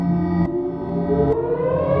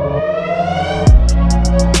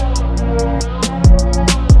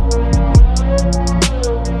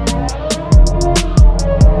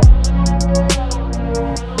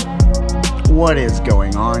What is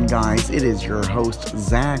going on, guys? It is your host,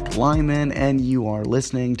 Zach Lyman, and you are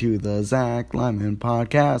listening to the Zach Lyman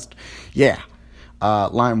Podcast. Yeah,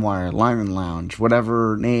 LimeWire, Lyman Lounge,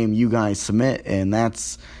 whatever name you guys submit, and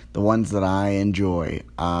that's the ones that I enjoy.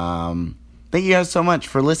 Thank you guys so much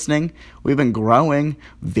for listening. We've been growing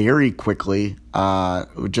very quickly,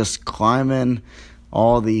 just climbing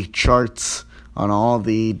all the charts on all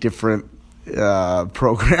the different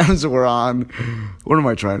programs we're on. What am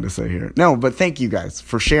I trying to say here? No, but thank you guys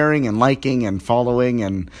for sharing and liking and following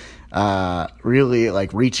and really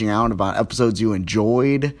like reaching out about episodes you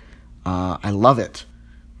enjoyed. I love it.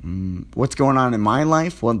 What's going on in my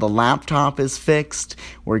life? Well, the laptop is fixed.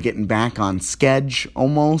 We're getting back on schedule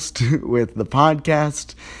almost with the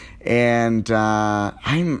podcast, and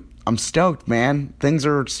I'm stoked, man. Things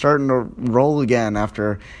are starting to roll again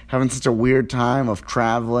after having such a weird time of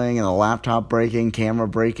traveling and the laptop breaking, camera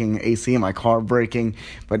breaking, AC in my car breaking.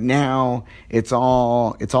 But now it's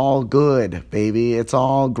all good, baby. It's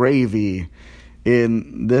all gravy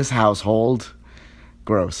in this household.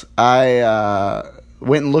 Gross. I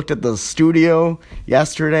went and looked at the studio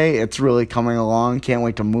yesterday. It's really coming along. Can't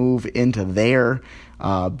wait to move into there.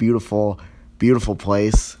 Beautiful, beautiful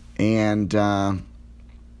place. And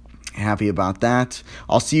happy about that.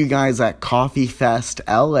 I'll see you guys at Coffee Fest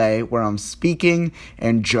LA, where I'm speaking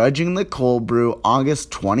and judging the cold brew August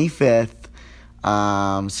 25th.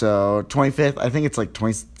 So 25th, I think it's like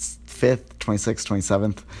 25th, 26th,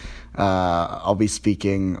 27th. I'll be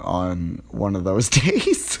speaking on one of those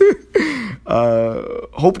days.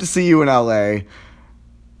 Hope to see you in LA.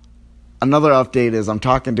 Another update is I'm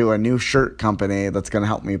talking to a new shirt company that's going to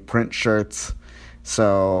help me print shirts.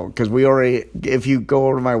 So, because if you go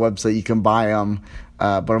over to my website, you can buy them.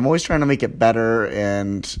 But I'm always trying to make it better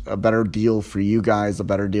and a better deal for you guys, a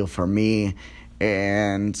better deal for me.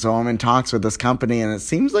 And so I'm in talks with this company, and it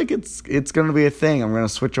seems like it's going to be a thing. I'm going to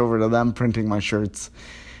switch over to them printing my shirts.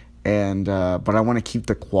 And but I want to keep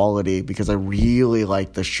the quality because I really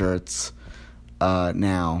like the shirts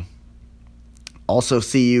now. Also,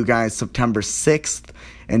 see you guys September 6th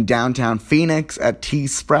in downtown Phoenix at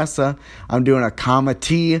T-Spressa. I'm doing a Comma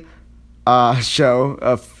T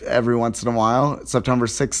show every once in a while. September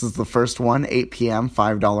 6th is the first one, 8 p.m.,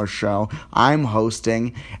 $5 show. I'm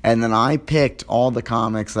hosting, and then I picked all the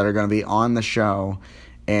comics that are going to be on the show,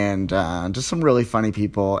 and just some really funny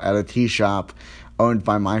people at a tea shop owned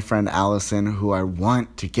by my friend Allison, who I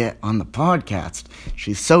want to get on the podcast.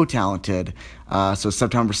 She's so talented. So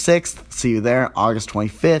September 6th, see you there. August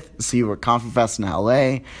 25th, see you at Coffee Fest in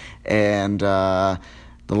LA. And the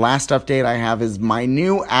last update I have is my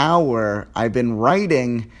new hour. I've been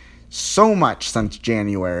writing so much since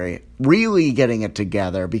January, really getting it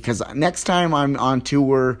together, because next time I'm on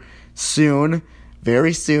tour soon,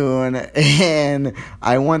 very soon, and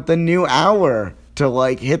I want the new hour to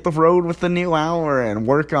like hit the road with the new hour and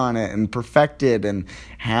work on it and perfect it and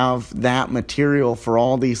have that material for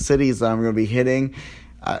all these cities that I'm going to be hitting.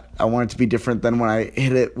 I want it to be different than when I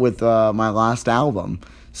hit it with my last album.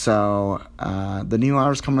 So the new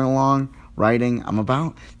hour's coming along, writing. I'm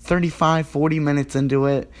about 40 minutes into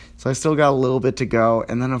it. So I still got a little bit to go.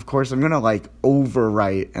 And then, of course, I'm going to like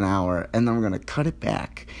overwrite an hour. And then I'm going to cut it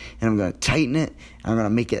back. And I'm going to tighten it. And I'm going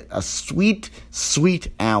to make it a sweet, sweet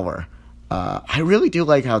hour. I really do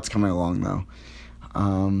like how it's coming along, though.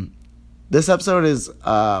 This episode is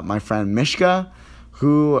my friend Mishka,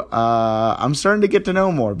 who I'm starting to get to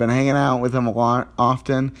know more. Been hanging out with him a lot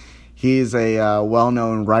often. He's a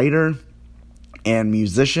well-known writer and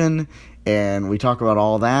musician, and we talk about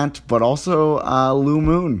all that. But also, Lou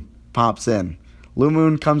Moon pops in. Lou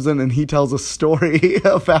Moon comes in, and he tells a story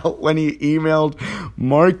about when he emailed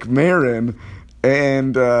Mark Maron.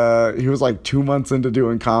 And he was like 2 months into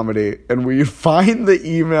doing comedy, and we find the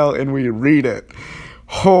email and we read it.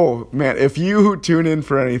 Oh, man, if you tune in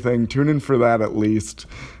for anything, tune in for that at least.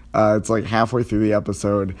 It's like halfway through the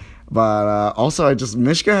episode. But also,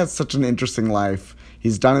 Mishka has such an interesting life.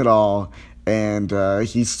 He's done it all, and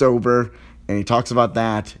he's sober, and he talks about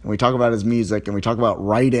that. And we talk about his music, and we talk about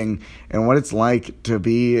writing, and what it's like to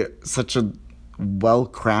be such a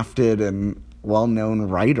well-crafted and well-known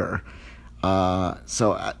writer.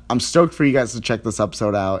 So I'm stoked for you guys to check this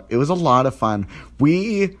episode out. It was a lot of fun.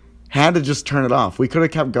 We had to just turn it off. We could have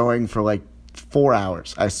kept going for like 4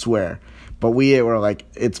 hours, I swear. But we were like,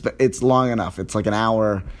 it's long enough. It's like an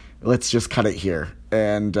hour. Let's just cut it here.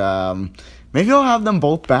 And maybe I'll have them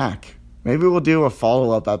both back. Maybe we'll do a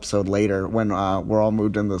follow-up episode later when we're all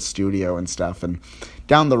moved into the studio and stuff and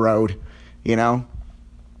down the road, you know.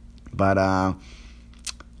 But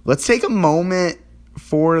let's take a moment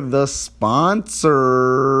for the sponsors.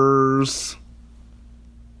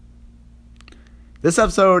 This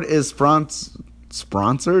episode is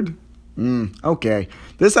sponsored? Okay.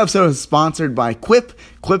 This episode is sponsored by Quip.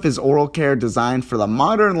 Quip is oral care designed for the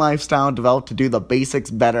modern lifestyle, developed to do the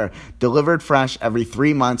basics better. Delivered fresh every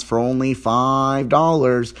 3 months for only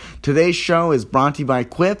 $5. Today's show is brought to you by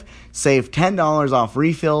Quip. Save $10 off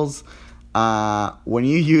refills when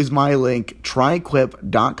you use my link,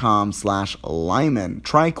 tryquip.com/Lyman.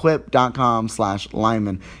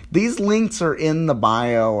 Tryquip.com/Lyman. These links are in the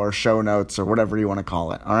bio or show notes or whatever you want to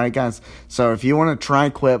call it. All right, guys? So if you want to try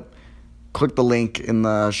Quip, click the link in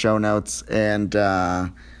the show notes. And,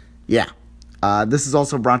 this is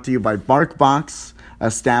also brought to you by BarkBox.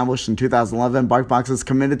 Established in 2011, BarkBox is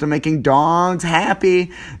committed to making dogs happy.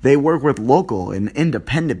 They work with local and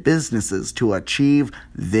independent businesses to achieve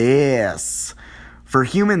this. For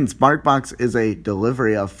humans, BarkBox is a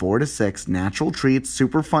delivery of 4 to 6 natural treats,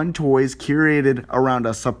 super fun toys curated around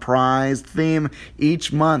a surprise theme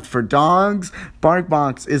each month. For dogs,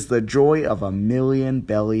 BarkBox is the joy of a million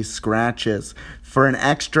belly scratches. For an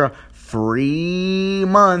extra free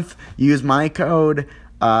month, use my code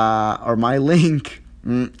or my link.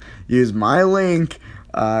 Use my link.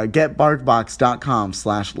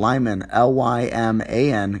 Getbarkbox.com/Lyman,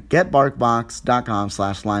 Lyman,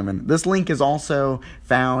 getbarkbox.com/Lyman. This link is also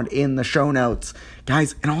found in the show notes.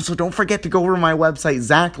 Guys, and also don't forget to go over to my website,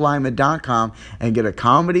 ZachLyman.com, and get a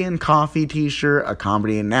Comedy and Coffee t-shirt, a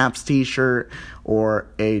Comedy and Naps t-shirt, or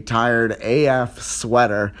a Tired AF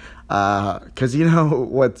sweater. Because you know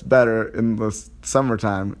what's better in the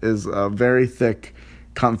summertime is a very thick,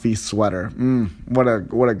 comfy sweater. What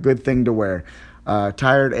a good thing to wear.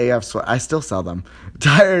 Tired AF sweater. I still sell them.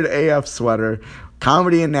 Tired AF sweater,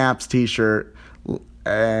 Comedy and Naps t-shirt,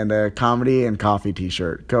 and a Comedy and Coffee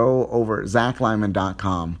t-shirt. Go over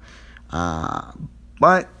ZachLyman.com.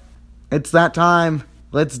 But it's that time.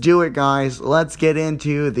 Let's do it, guys. Let's get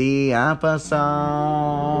into the episode.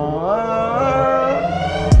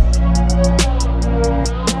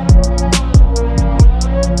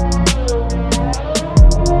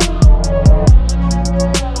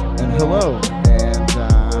 Hello, and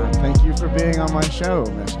thank you for being on my show,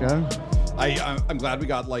 Mishka. I'm glad we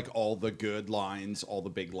got like all the good lines, all the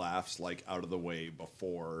big laughs like out of the way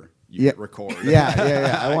before you hit record.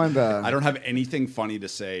 Yeah. I wanted to. I don't have anything funny to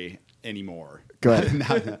say anymore. Good.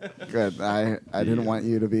 Good. I didn't want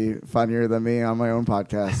you to be funnier than me on my own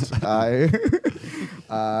podcast.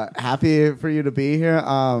 Happy for you to be here.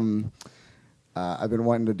 I've been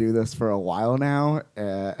wanting to do this for a while now,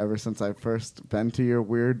 ever since I first been to your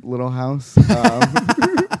weird little house.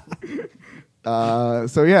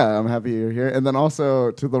 So yeah, I'm happy you're here. And then also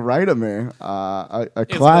to the right of me, a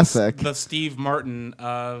classic. The Steve Martin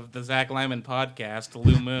of the Zach Lyman podcast,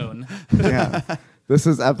 Lou Moon. Yeah. This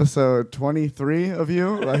is episode 23 of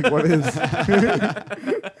you. Like, what is...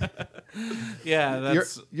 Yeah,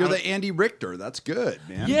 that's you're the Andy Richter. That's good,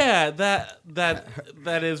 man. Yeah, that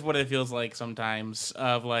is what it feels like sometimes.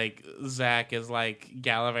 Of like Zach is like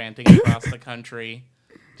gallivanting across the country,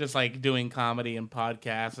 just like doing comedy and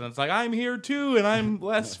podcasts, and it's like I'm here too, and I'm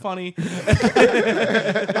less funny.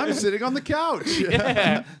 I'm sitting on the couch.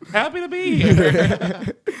 Yeah, happy to be here.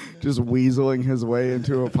 Just weaseling his way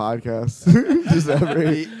into a podcast.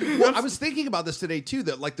 Well, I was thinking about this today too.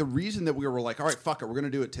 That like the reason that we were like, all right, fuck it, we're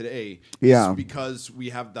gonna do it today. Yeah. Is because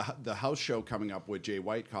we have the house show coming up with Jay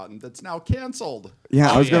Whitecotton that's now canceled.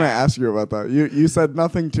 Yeah, I was gonna ask you about that. You said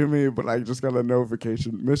nothing to me, but I just got a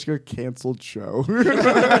notification. Michigan canceled show.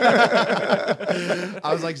 I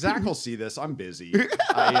was like, Zach will see this. I'm busy.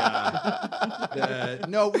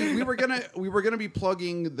 No, we were gonna be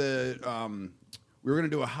plugging the. We were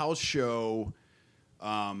going to do a house show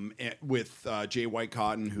with Jay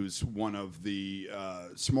Whitecotton, who's one of the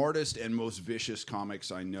smartest and most vicious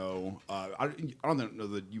comics I know. I don't know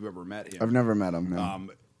that you've ever met him. I've never met him, no.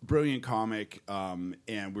 Brilliant comic,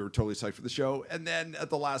 and we were totally psyched for the show. And then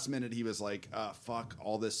at the last minute, he was like, fuck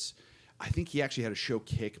all this. I think he actually had a show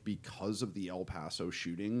kick because of the El Paso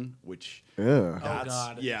shooting, which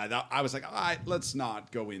God. Yeah, I was like, all right, let's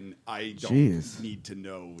not go in. I don't need to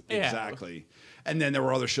know exactly. And then there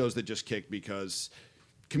were other shows that just kicked because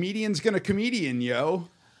comedian's gonna comedian, yo.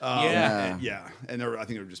 And I think there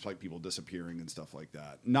were just like people disappearing and stuff like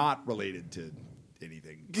that, not related to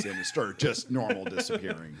anything sinister, just normal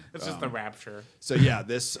disappearing. It's just the rapture. So yeah,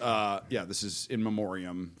 this is in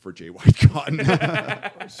memoriam for Jay Whitecotton.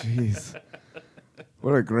 Jeez.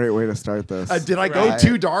 What a great way to start this. Did I go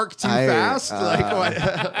too dark too fast? Like what?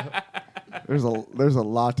 There's a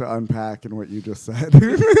lot to unpack in what you just said.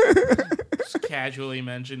 Just casually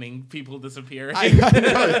mentioning people disappearing.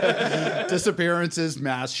 Disappearances,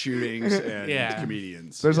 mass shootings, and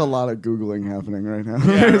comedians. There's a lot of Googling happening right now.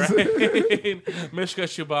 Yeah, right. Mishka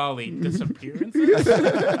Shubaly, disappearances?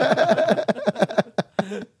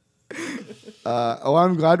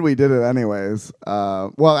 I'm glad we did it anyways.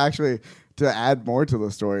 Well, actually, to add more to the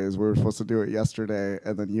story is we were supposed to do it yesterday,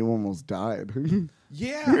 and then you almost died.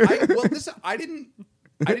 Yeah. I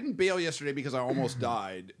didn't bail yesterday because I almost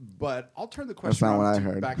died, but I'll turn the question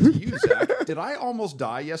back to you, Zach. Did I almost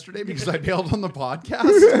die yesterday because I bailed on the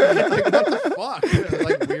podcast? Like, what the fuck?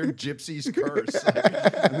 Like weird gypsy's curse.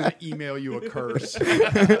 Like, I'm going to email you a curse.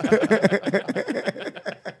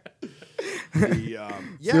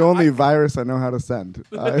 It's the only virus I know how to send.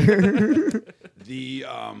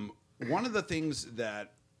 One of the things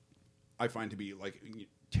that I find to be like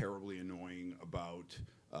terribly annoying about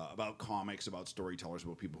comics, about storytellers,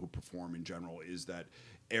 about people who perform in general, is that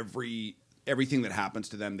everything that happens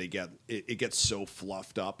to them, it gets so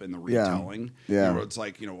fluffed up in the retelling. Yeah. You know, it's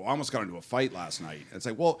like, I almost got into a fight last night. It's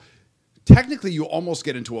like, well, technically you almost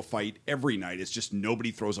get into a fight every night. It's just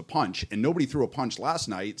nobody throws a punch, and nobody threw a punch last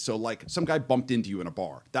night. So like some guy bumped into you in a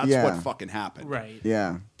bar. That's what fucking happened. Right.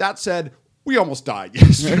 Yeah. That said, we almost died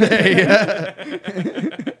yesterday.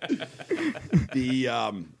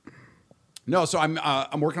 No, so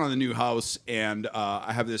I'm working on the new house, and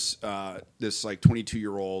I have this like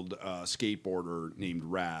 22-year-old skateboarder named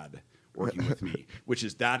Rad working with me,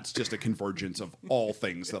 that's just a convergence of all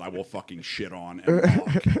things that I will fucking shit on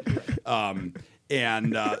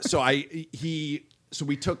and mock. So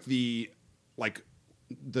we took the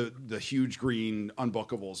huge green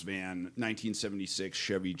Unbookables van, 1976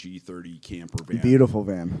 Chevy G30 camper van. Beautiful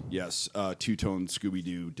van. Yes, two-tone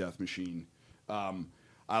Scooby-Doo death machine.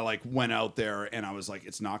 I like went out there and I was like,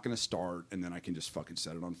 it's not going to start, and then I can just fucking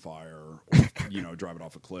set it on fire or, drive it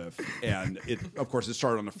off a cliff. And of course, it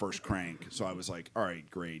started on the first crank. So I was like, all right,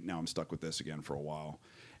 great. Now I'm stuck with this again for a while.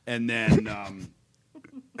 And then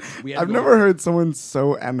I've never heard someone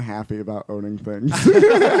so unhappy about owning things.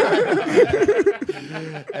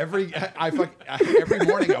 Every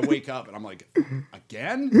morning I wake up and I'm like,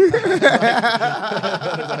 again?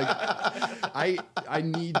 I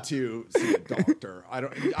need to see a doctor.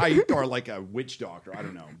 Or like a witch doctor. I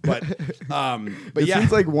don't know. But it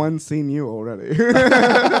seems like one's seen you already.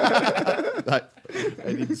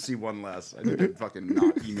 I need to see one less. I need to fucking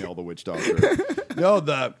not email the witch doctor.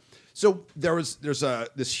 No, so there's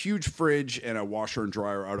this huge fridge and a washer and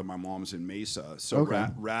dryer out of my mom's in Mesa. So okay.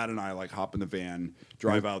 Rad and I like hop in the van,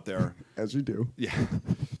 drive out there. As you do. Yeah.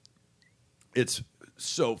 It's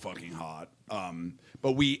so fucking hot.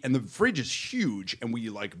 But the fridge is huge, and we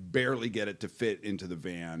like barely get it to fit into the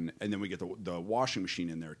van, and then we get the washing machine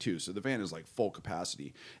in there too. So the van is like full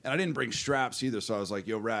capacity. And I didn't bring straps either, so I was like,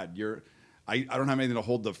 yo, Rad, I don't have anything to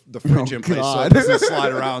hold the fridge in place, so it doesn't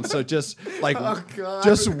slide around. So just like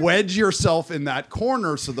just wedge yourself in that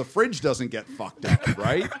corner so the fridge doesn't get fucked up,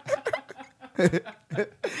 right?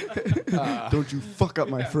 Don't you fuck up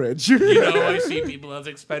my fridge. I see people as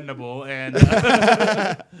expendable, and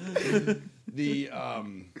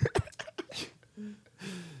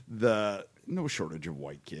the no shortage of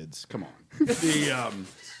white kids. Come on.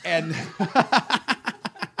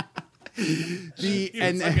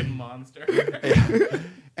 Fucking monster.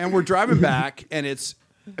 And we're driving back, and it's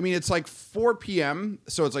like 4 p.m.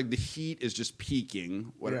 So it's like the heat is just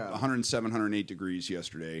peaking. 107, 108 degrees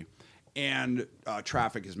yesterday, and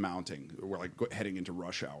traffic is mounting. We're like heading into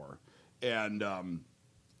rush hour, and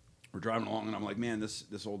we're driving along, and I'm like, man,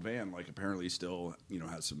 this old van like apparently still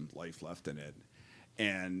has some life left in it,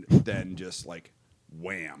 and then just like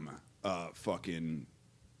wham, fucking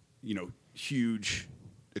huge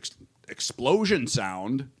explosion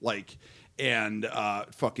sound, like, and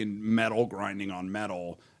fucking metal grinding on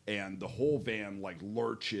metal, and the whole van like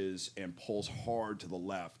lurches and pulls hard to the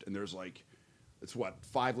left, and there's like, it's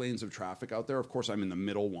 5 lanes of traffic out there. Of course, I'm in the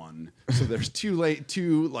middle one, so there's two lanes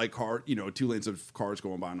of cars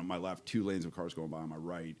going by on my left, 2 lanes of cars going by on my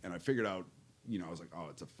right, and I figured out, I was like, oh,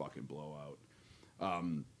 it's a fucking blowout.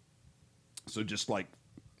 So just like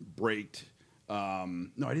braked.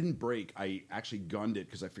 No, I didn't brake. I actually gunned it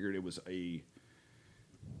because I figured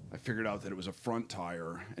out that it was a front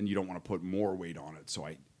tire, and you don't want to put more weight on it. So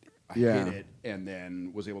I hit it, and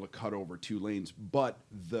then was able to cut over 2 lanes. But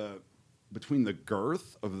between the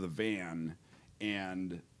girth of the van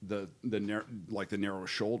and the narrow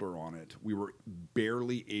shoulder on it, we were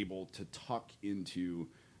barely able to tuck into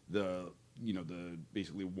the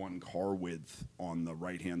basically 1 car width on the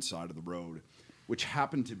right hand side of the road, which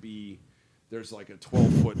happened to be. There's like a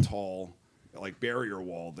 12-foot tall like barrier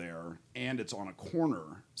wall there, and it's on a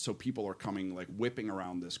corner, so people are coming like whipping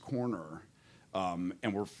around this corner,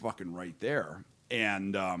 and we're fucking right there.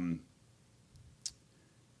 And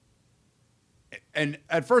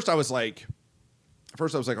at first I was like,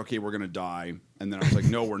 okay, we're gonna die. And then I was like,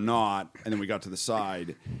 no, we're not. And then we got to the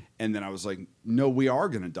side, and then I was like, no, we are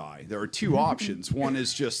gonna die. There are two options. One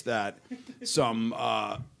is just that some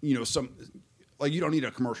like you don't need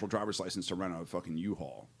a commercial driver's license to rent a fucking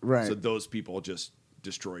U-Haul. Right. So those people just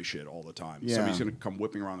destroy shit all the time. Yeah. Somebody's gonna come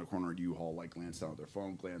whipping around the corner at U-Haul, like glance down at their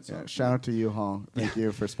phone, glance up. Shout out to U-Haul. Thank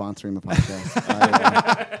you for sponsoring the podcast.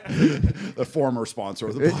 The former sponsor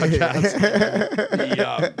of the podcast.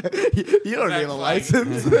 You don't need a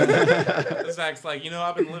license. Zach's like,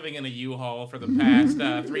 I've been living in a U-Haul for the past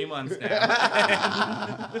 3 months now.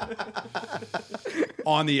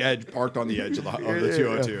 On the edge, parked on the edge of the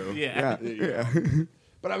 202. Yeah.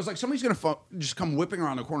 But I was like, somebody's going to just come whipping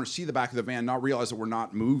around the corner, see the back of the van, not realize that we're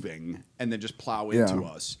not moving, and then just plow into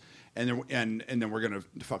us. And then we're going to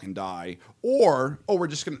fucking die. Or we're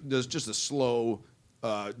just going to, there's just a slow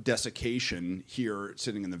desiccation here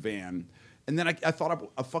sitting in the van. And then I thought of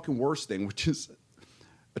a fucking worse thing, which is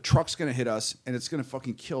a truck's going to hit us, and it's going to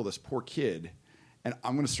fucking kill this poor kid, and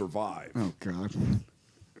I'm going to survive. Oh, God.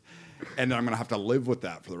 And then I'm going to have to live with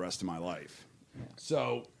that for the rest of my life.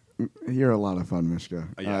 So... You're a lot of fun, Mishka.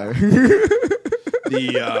 Yeah. Is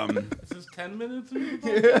this 10 minutes?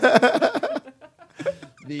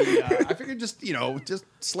 I figured just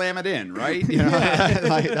slam it in, right?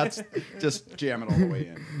 Like, that's just jam it all the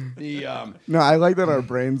way in. No, I like that our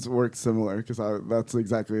brains work similar because that's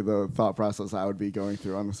exactly the thought process I would be going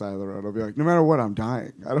through on the side of the road. I'll be like, no matter what, I'm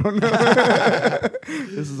dying. I don't know.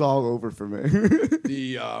 This is all over for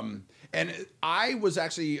me. And I was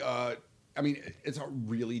actually. It's a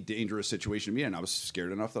really dangerous situation to be in. I was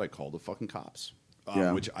scared enough that I called the fucking cops,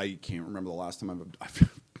 which I can't remember the last time I've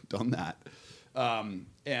done that. And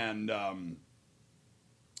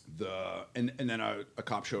then a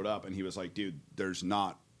cop showed up, and he was like, "Dude, there's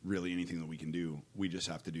not really anything that we can do. We just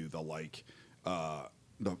have to do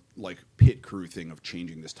the pit crew thing of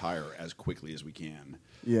changing this tire as quickly as we can."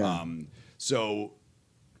 Yeah. So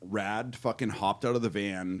Rad fucking hopped out of the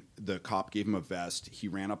van. The cop gave him a vest. He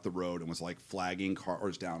ran up the road and was like flagging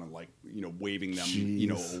cars down and waving them,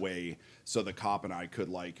 away. So the cop and I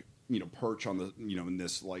could perch on the, in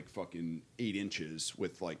this fucking 8 inches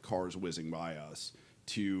with cars whizzing by us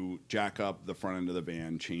to jack up the front end of the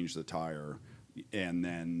van, change the tire, and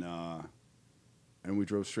then and we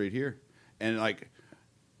drove straight here. And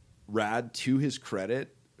Rad, to his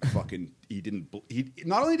credit, fucking he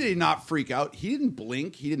not only did he not freak out, he didn't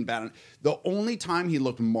blink, he didn't bat. The only time he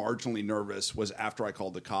looked marginally nervous was after I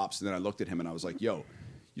called the cops, and then I looked at him and I was like, "Yo,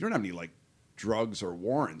 you don't have any drugs or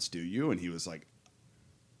warrants, do you?" And he was like,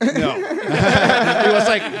 "No."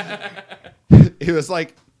 he was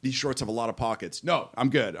like, "These shorts have a lot of pockets." "No, I'm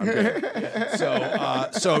good. I'm good."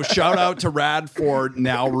 So shout out to Rad for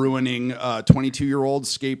now ruining 22-year-old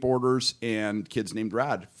skateboarders and kids named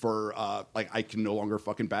Rad for I can no longer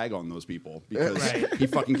fucking bag on those people because he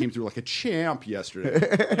fucking came through like a champ yesterday.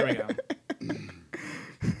 There we go.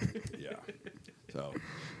 Yeah. So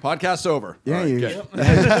podcast's over. Yeah, you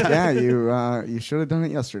should have done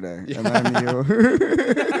it yesterday. Yeah. And then you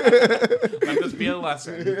let this be a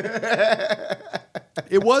lesson.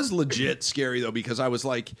 It was legit scary though, because I was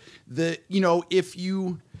like, if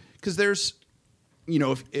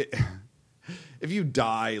you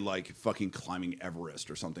die fucking climbing Everest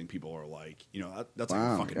or something, people are like, that's like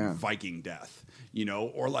a fucking Viking death,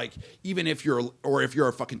 or even if you're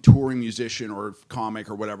a fucking touring musician or comic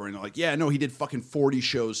or whatever, and they're like, yeah, no, he did fucking 40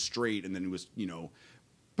 shows straight, and then he was,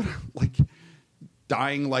 but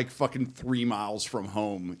dying fucking 3 miles from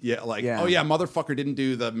home. Yeah, oh yeah, motherfucker didn't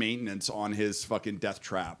do the maintenance on his fucking death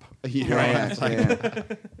trap. Yeah,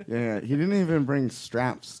 he didn't even bring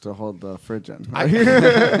straps to hold the fridge in.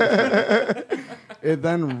 It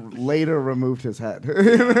then later removed his head.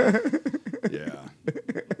 Yeah.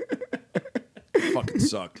 Fucking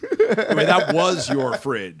sucked. I mean, that was your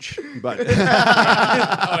fridge, but oh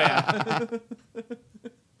yeah.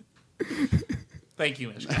 Thank you,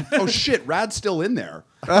 Mishka. Oh shit, Rad's still in there.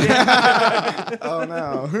 Oh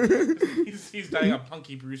no. He's dying a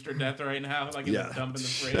Punky Brewster death right now, in the dump in the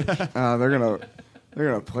fridge. They're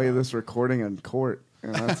gonna play this recording in court.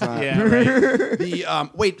 And that's not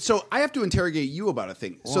right. Wait, so I have to interrogate you about a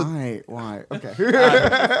thing. So why? Okay.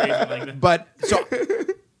 But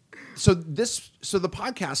so the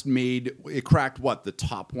podcast cracked what, the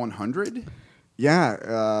top 100?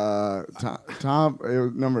 Yeah, top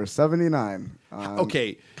number 79.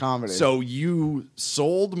 Okay, comedy. So you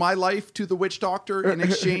sold my life to the witch doctor in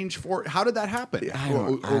exchange for? How did that happen? I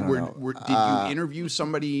don't know. Did you interview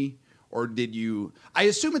somebody, or did you? I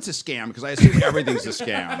assume it's a scam because I assume everything's a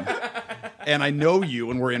scam, and I know you,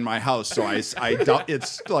 and we're in my house, so it's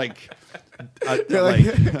like. I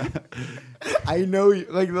know you,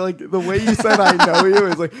 like the way you said I know you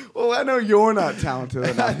is like, well, I know you're not talented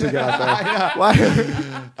enough to get out there. Why?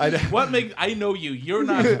 What makes I know you? You're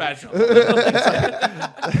not special.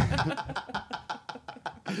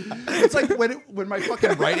 It's like when my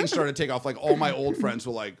fucking writing started to take off, like all my old friends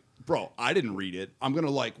were like, bro, I didn't read it. I'm going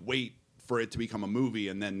to like wait for it to become a movie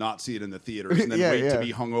and then not see it in the theaters and then wait to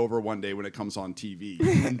be hungover one day when it comes on TV.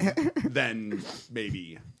 And then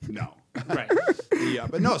maybe no. Right. Yeah,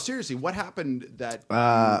 but no, seriously, what happened that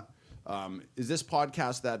is this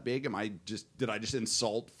podcast that big? Did I just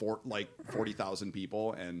insult 40,000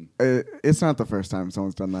 people and it's not the first time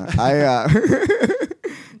someone's done that.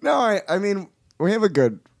 I mean, we have a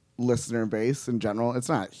good listener base in general. It's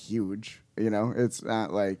not huge, It's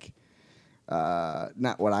not like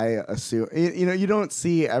not what I assume. You don't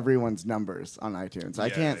see everyone's numbers on iTunes. I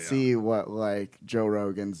can't see what like Joe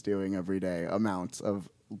Rogan's doing every day, amounts of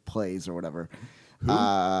plays or whatever.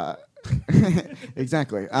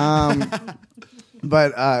 Exactly.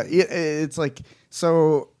 But it's like,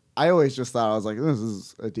 so I always just thought, I was like, this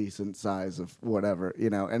is a decent size of whatever,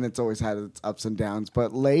 and it's always had its ups and downs.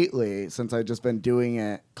 But lately, since I've just been doing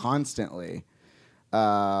it constantly,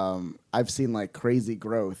 I've seen like crazy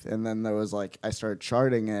growth. And then there was like, I started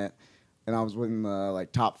charting it and I was within the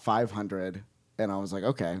like top 500 and I was like,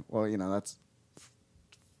 okay, well, that's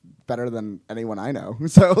better than anyone I know.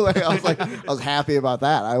 So like, I was happy about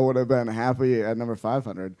that. I would have been happy at number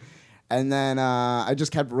 500. And then I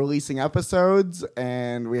just kept releasing episodes,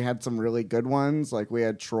 and we had some really good ones. Like we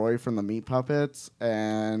had Troy from the Meat Puppets,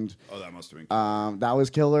 and that must have been cool. that was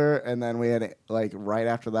killer. And then we had like right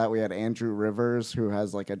after that we had Andrew Rivers, who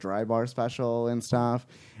has like a dry bar special and stuff.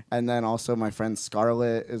 And then also my friend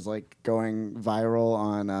Scarlett is like going viral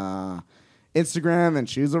on Instagram, and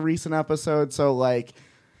she was a recent episode. So like.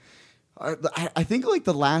 I think like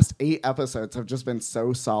the last 8 episodes have just been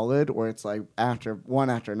so solid, where it's like after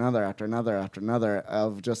another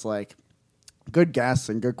of just like good guests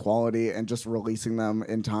and good quality and just releasing them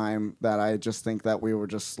in time, that I just think that we were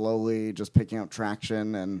just slowly just picking up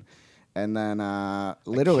traction and then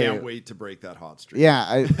literally I can't wait to break that hot streak. Yeah,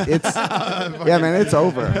 it's yeah, man, it's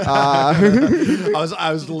over. I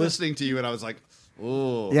was listening to you and I was like,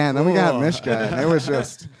 ooh. Yeah, and then we got Mishka, and it was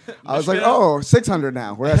just, I was like, oh, 600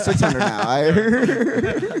 now. We're at 600 now.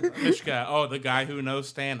 Mishka, the guy who knows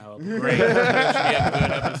Stanhope. Great.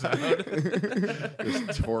 That should be a good episode.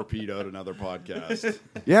 Just torpedoed another podcast.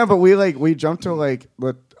 Yeah, but we jumped to like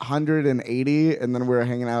 180, and then we were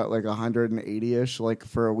hanging out at like 180-ish like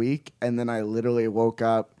for a week, and then I literally woke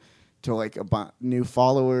up to like new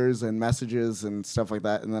followers and messages and stuff like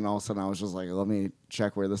that, and then all of a sudden I was just like, let me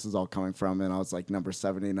check where this is all coming from, and I was like number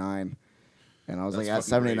 79, and I was like at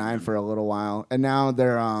 79 for a little while, and now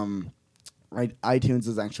they're iTunes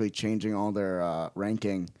is actually changing all their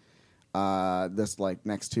ranking this like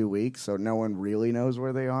next 2 weeks, so no one really knows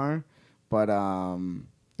where they are, but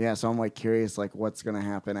yeah, so I'm like curious like what's gonna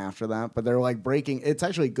happen after that, but they're like breaking. It's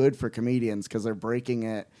actually good for comedians because they're breaking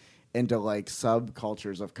it into like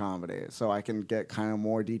subcultures of comedy, so I can get kind of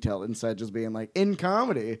more detailed instead of just being like in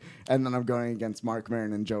comedy, and then I'm going against Mark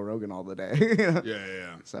Maron and Joe Rogan all the day.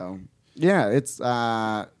 Yeah. So yeah, it's so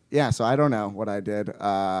I don't know what I did.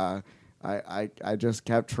 I just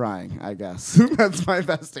kept trying, I guess. That's my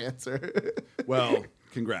best answer. Well,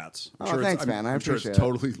 congrats. Thanks, man. I appreciate it's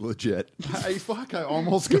totally legit. I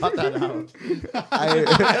almost got that out. I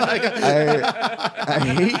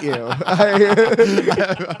hate you.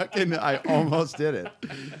 I almost did it.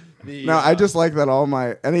 No, I just like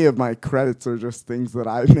that any of my credits are just things that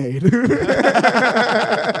I made.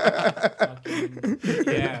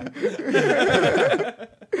 Yeah.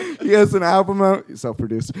 He has an album out,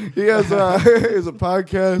 self-produced. He has a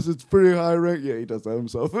podcast. It's pretty high rank. Yeah, he does that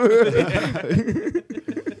himself.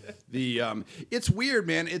 It's weird,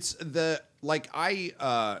 man. It's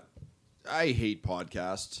I hate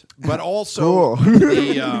podcasts, but also cool. I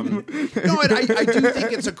do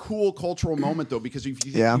think it's a cool cultural moment though, because if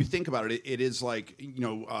you think about it, it is like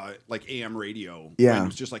like AM radio. Yeah, it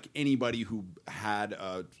was just like anybody who had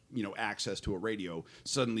access to a radio.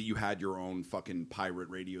 Suddenly, you had your own fucking pirate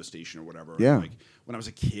radio station or whatever. Yeah. Like when I was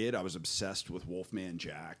a kid, I was obsessed with Wolfman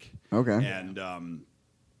Jack. Okay. And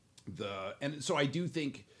so I do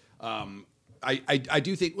think. I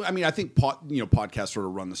do think. I mean, I think podcasts sort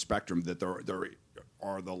of run the spectrum that there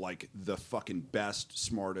are the fucking best,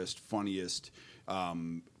 smartest, funniest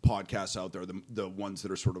podcasts out there. The ones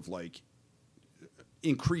that are sort of like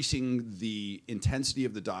increasing the intensity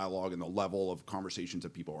of the dialogue and the level of conversations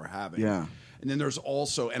that people are having. Yeah. And then there's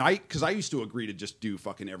also, because I used to agree to just do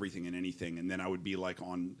fucking everything and anything, and then I would be like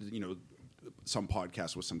on, some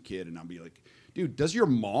podcast with some kid, and I'd be like, dude, does your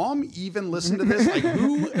mom even listen to this? Like,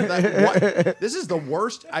 what? This is the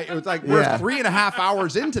worst. It was like, we're 3.5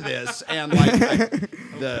 hours into this, and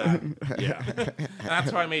yeah.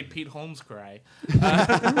 That's why I made Pete Holmes cry.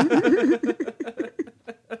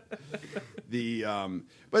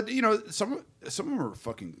 But some of them are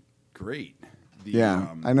fucking great.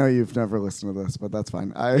 I know you've never listened to this, but that's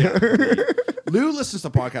fine. Lou listens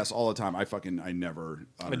to podcasts all the time. I never.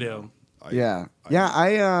 I do. I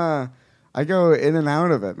go in and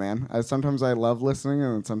out of it, man. Sometimes I love listening,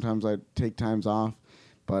 and sometimes I take times off.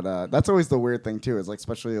 But that's always the weird thing too. Is like,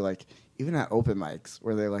 especially like even at open mics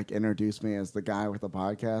where they like introduce me as the guy with a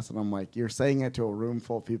podcast, and I'm like, you're saying it to a room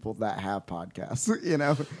full of people that have podcasts,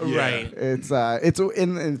 Right? It's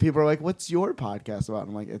and people are like, what's your podcast about?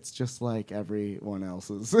 I'm like, it's just like everyone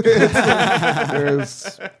else's.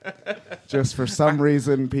 There's just for some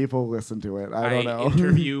reason people listen to it. I don't know.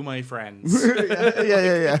 Interview my friends.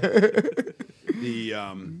 Yeah.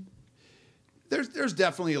 There's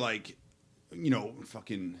definitely like,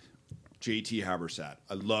 fucking JT Habersat.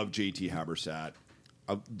 I love JT Habersat.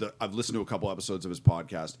 I've listened to a couple episodes of his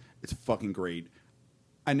podcast. It's fucking great.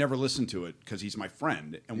 I never listen to it because he's my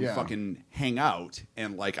friend, and we fucking hang out,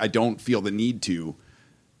 and like I don't feel the need to.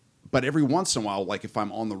 But every once in a while, like if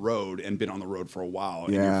I'm on the road and been on the road for a while,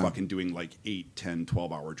 and you're fucking doing like 8, 10,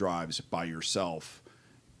 12-hour drives by yourself,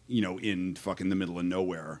 in fucking the middle of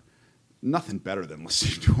nowhere. Nothing better than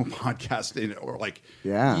listening to a podcast or like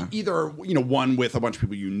either one with a bunch of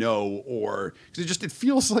people or because it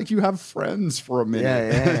feels like you have friends for a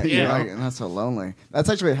minute. Yeah. Like, and that's so lonely. That's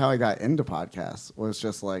actually how I got into podcasts. Was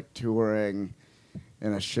just like touring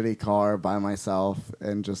in a shitty car by myself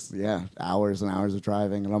and just hours and hours of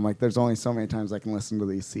driving. And I'm like, there's only so many times I can listen to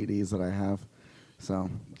these CDs that I have. So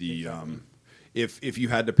if you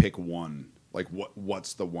had to pick one. Like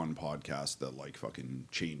what's the one podcast that like fucking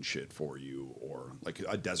changed shit for you, or like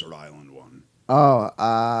a desert island one?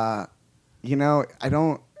 I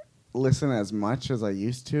don't listen as much as I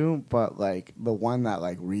used to, but like the one that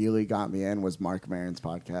like really got me in was Marc Maron's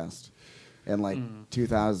podcast. In like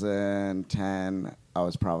 2010, I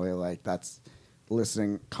was probably like that's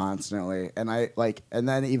listening constantly, and and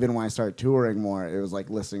then even when I started touring more, it was like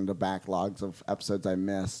listening to backlogs of episodes I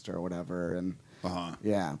missed or whatever, and.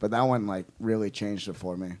 But that one like really changed it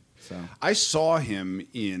for me. So I saw him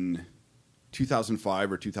in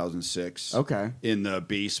 2005 or 2006. Okay. In the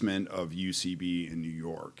basement of UCB in New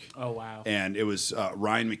York. Oh wow! And it was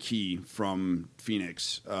Ryan McKee from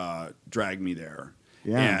Phoenix dragged me there.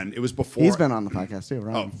 Yeah. And it was before he's been on the podcast too.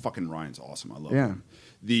 Ryan. Oh, fucking Ryan's awesome. I love him.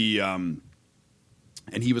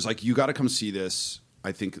 And he was like, "You got to come see this.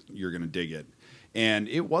 I think you're gonna dig it." And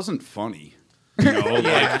it wasn't funny.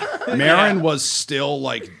 Maron was still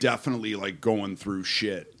like definitely like going through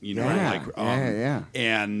shit,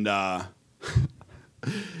 And I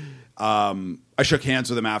shook hands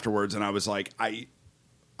with him afterwards, and I was like, I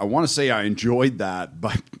want to say I enjoyed that,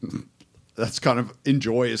 but that's kind of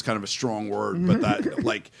enjoy is kind of a strong word, but that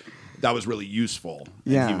like that was really useful.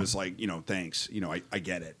 And he was like, thanks, I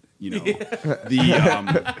get it. The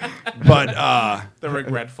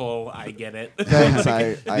regretful, I get it. Thanks,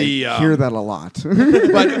 I hear that a lot.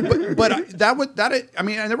 but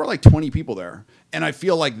there were like 20 people there, and I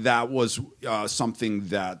feel like that was something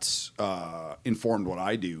that informed what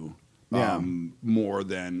I do more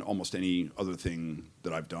than almost any other thing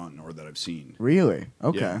that I've done or that I've seen. Really?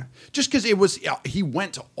 Okay. Yeah. Just because it was, he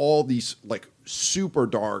went to all these like super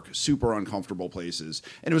dark, super uncomfortable places,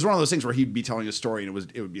 and it was one of those things where he'd be telling a story, and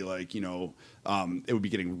it would be like, it would be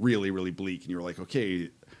getting really, really bleak, and you were like, okay,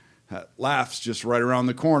 laughs just right around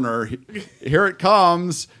the corner. Here it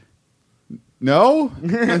comes. No.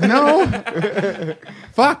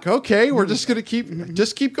 Fuck. Okay, we're just gonna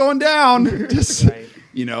keep going down. Right.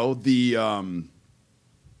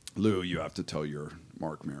 Lou, you have to tell your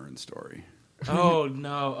Marc Maron story. Oh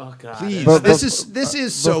no! Oh god! Please, this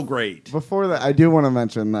is so great. Before that, I do want to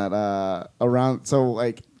mention that around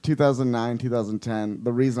 2009, 2010,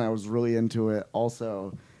 the reason I was really into it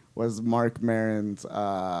also was Marc Maron's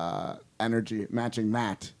energy matching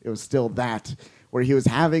that. It was still that where he was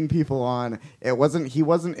having people on. He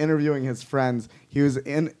wasn't interviewing his friends. He was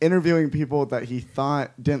interviewing people that he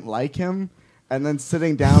thought didn't like him, and then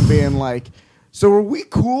sitting down being like, so are we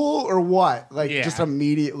cool or what? Like, just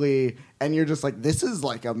immediately, and you're just like, this is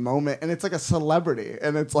like a moment, and it's like a celebrity,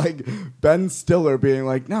 and it's like Ben Stiller being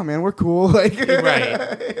like, no, man, we're cool. Like,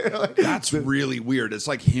 right. Like, that's really weird. It's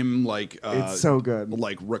like him, like, it's so good.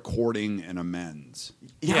 Like recording an amends.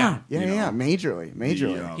 Yeah.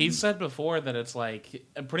 Majorly. He said before that it's like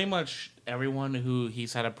pretty much everyone who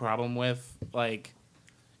he's had a problem with, like,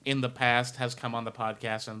 in the past has come on the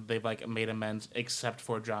podcast and they've like made amends except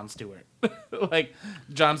for Jon Stewart. Like,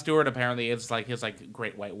 Jon Stewart apparently is like his like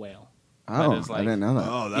great white whale. Oh, like, I didn't know that.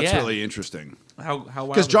 Oh, that's really interesting. How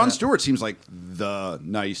because Jon Stewart seems like the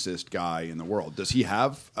nicest guy in the world. Does he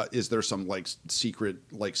have? Is there some like secret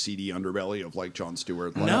like seedy underbelly of like Jon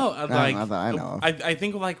Stewart? Like, no, like not that I know. I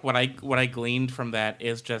think like what I gleaned from that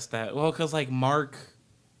is just that because like Mark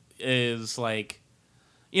is like,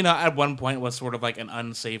 you know, at one point was sort of like an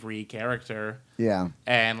unsavory character. Yeah.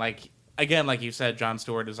 And like again, like you said, Jon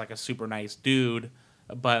Stewart is like a super nice dude,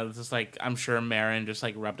 but it's just like I'm sure Maron just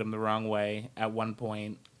like rubbed him the wrong way at one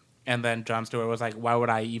point. And then Jon Stewart was like, why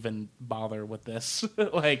would I even bother with this?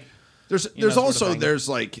 Like there's also sort of there's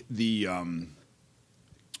like the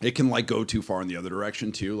it can like go too far in the other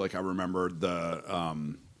direction too. Like I remember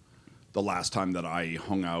the last time that I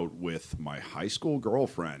hung out with my high school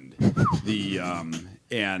girlfriend, so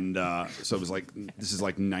it was like this is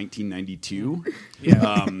like 1992.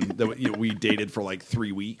 Yeah, we dated for like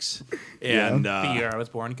 3 weeks, and the year I was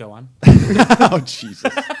born. Go on. Oh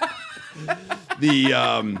Jesus.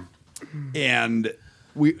 And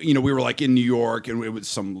we were like in New York, and it was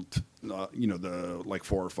some the like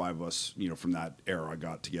 4 or 5 of us from that era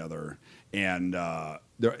got together, and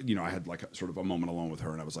there I had like sort of a moment alone with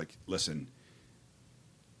her, and I was like, listen,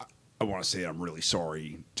 I want to say I'm really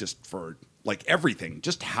sorry just for like everything,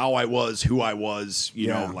 just how I was, who I was,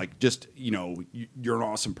 like just you're an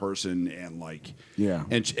awesome person, and like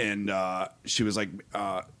and she was like,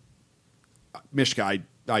 Mishka,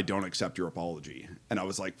 I don't accept your apology, and I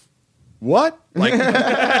was like, what? Like,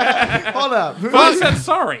 hold up. I said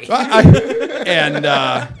sorry.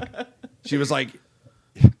 And she was like,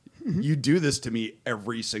 you do this to me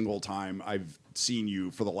every single time I've seen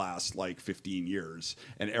you for the last like 15 years.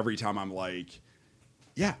 And every time I'm like,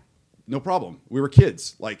 yeah, no problem. We were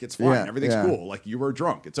kids. Like, it's fine. Everything's cool. Like, you were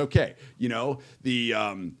drunk. It's okay.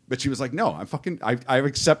 But she was like, no, I've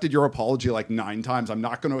accepted your apology like 9 times. I'm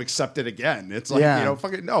not going to accept it again. It's like,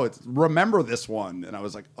 fucking no, it's remember this one. And I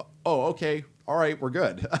was like, oh, okay. All right, we're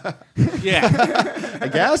good. Yeah. I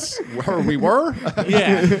guess. We were.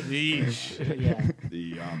 Yeah.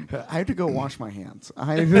 I have to go wash my hands.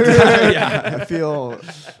 I feel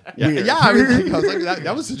weird. Yeah, I was like,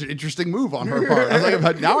 that was such an interesting move on her part. I was like,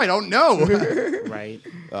 but now I don't know. Right.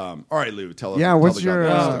 All right, Lou, tell us. Yeah, what's your...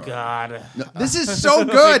 Oh, God. No, this is so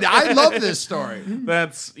good. I love this story.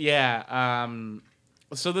 That's, yeah.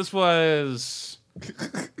 So this was...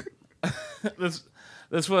 This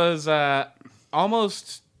was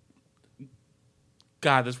almost...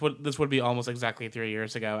 God, this would be almost exactly 3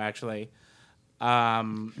 years ago, actually.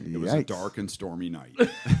 It was a dark and stormy night.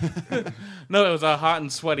 No, it was a hot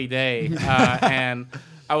and sweaty day, and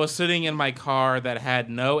I was sitting in my car that had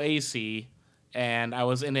no AC, and I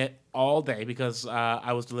was in it all day because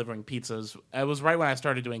I was delivering pizzas. It was right when I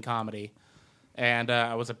started doing comedy, and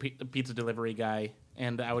I was a pizza delivery guy,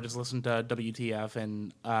 and I would just listen to WTF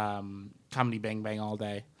and Comedy Bang Bang all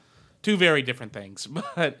day. 2 very different things,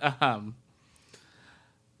 but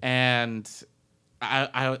and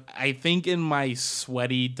I think in my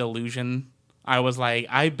sweaty delusion, I was like,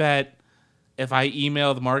 I bet if I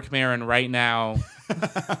emailed Marc Maron right now,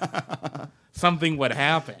 something would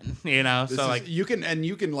happen, So like you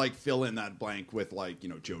can like fill in that blank with like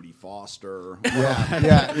Jodie Foster,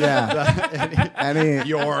 any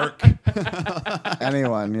York,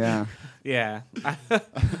 anyone, yeah.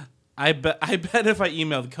 I bet if I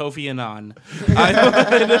emailed Kofi Annan,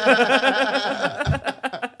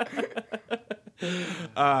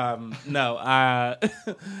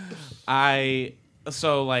 I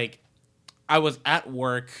was at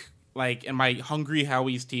work, like in my Hungry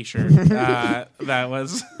Howie's t-shirt. That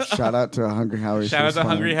was shout out to Hungry Howie's. Shout out to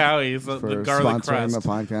Hungry Howie's, the garlic crust. The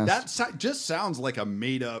podcast. That just sounds like a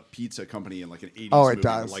made-up pizza company in like an 80s movie. It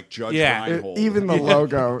does. Like Judge Reinhold. Even the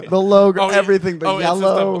logo, everything, the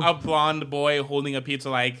yellow. It's just a blonde boy holding a pizza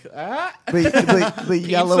like, the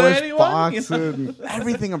yellowish box and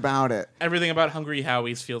everything about it. Everything about Hungry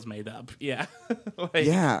Howie's feels made up. Yeah.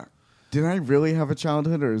 Yeah. Did I really have a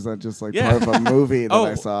childhood, or is that just like part of a movie that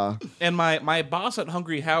I saw? And my boss at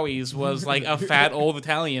Hungry Howie's was like a fat old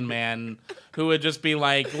Italian man who would just be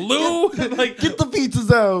like, Lou, like, get the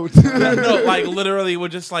pizzas out. No, like literally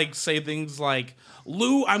would just like say things like,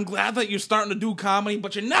 Lou, I'm glad that you're starting to do comedy,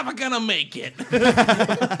 but you're never gonna make it.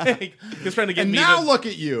 Like, he's trying to get and me. Now look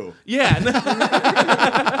at you. Yeah.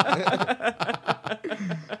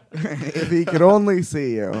 If he could only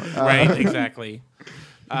see you. Right. Exactly.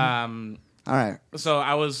 All right. So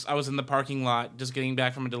I was in the parking lot just getting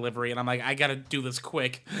back from a delivery, and I'm like, I gotta do this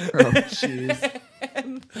quick. Oh, jeez.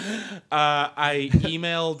 I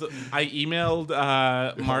emailed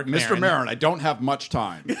Mark Mr. Maron, I don't have much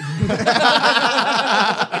time.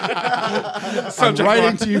 I'm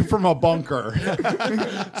writing to you from a bunker.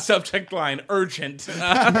 Subject line, urgent.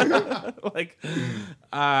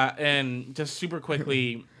 And just super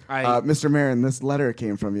quickly, Mr. Maron, this letter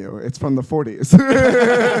came from you. It's from the 40s.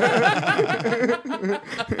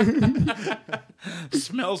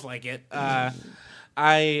 Smells like it. I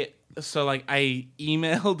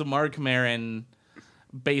emailed Mark Maron.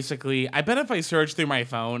 Basically, I bet if I searched through my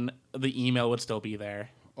phone, the email would still be there.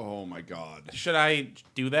 Oh my God! Should I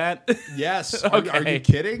do that? Yes. Okay. Are you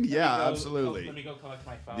kidding? Yeah, absolutely. Let me go collect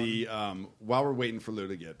my phone. While we're waiting for Lou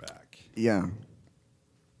to get back, Yeah.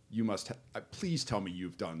 you must please tell me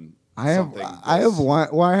you've done. I have one.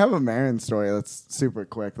 Well, I have a Maron story that's super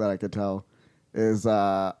quick that I could tell. Is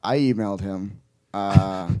I emailed him.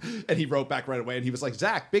 And he wrote back right away, and he was like,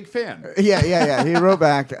 "Zach, big fan." Yeah. He wrote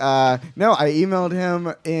back. No, I emailed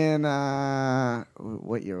him in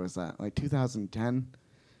what year was that? Like 2010.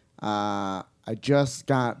 I just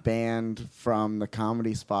got banned from the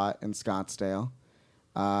Comedy Spot in Scottsdale.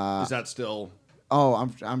 Is that still? Oh,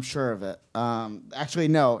 I'm sure of it. Actually,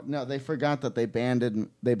 no, they forgot that they banned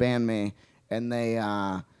me, and they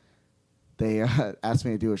asked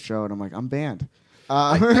me to do a show, and I'm like, I'm banned.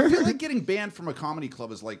 I feel like getting banned from a comedy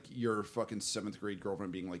club is like your fucking 7th grade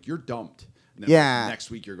girlfriend being like, you're dumped. And then like, next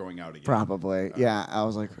week you're going out again. Probably. Yeah. I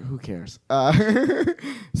was like, who cares?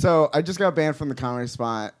 So I just got banned from the Comedy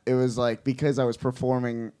Spot. It was like because I was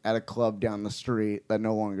performing at a club down the street that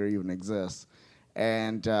no longer even exists.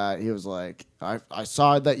 And he was like, I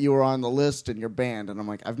saw that you were on the list and you're banned. And I'm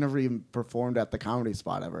like, I've never even performed at the Comedy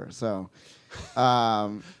Spot ever. So,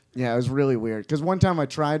 yeah, it was really weird. Because one time I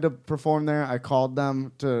tried to perform there. I called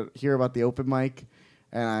them to hear about the open mic.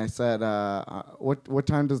 And I said, what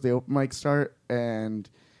time does the open mic start? And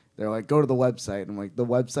they're like, go to the website. And I'm like, the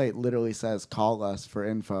website literally says, call us for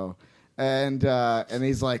info. And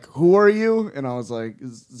he's like, who are you? And I was like,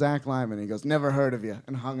 Zach Lyman. He goes, never heard of you.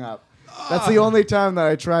 And hung up. That's the only time that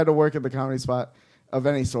I tried to work at the Comedy Spot of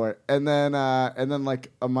any sort. And then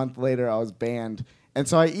like a month later, I was banned. And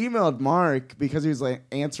so I emailed Mark because he was like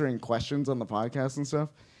answering questions on the podcast and stuff.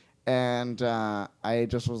 And I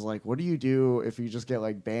just was like, what do you do if you just get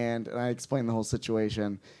like banned? And I explained the whole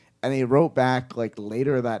situation. And he wrote back like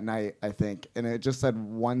later that night, I think. And it just said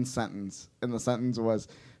one sentence. And the sentence was,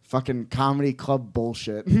 fucking comedy club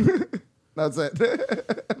bullshit. That's it.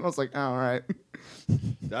 And I was like, oh, all right.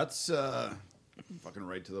 That's fucking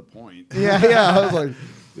right to the point. Yeah. I was like,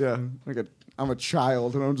 yeah, I'm a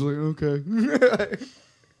child, and I'm just like, okay.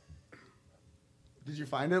 Did you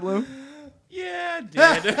find it, Lou? Yeah,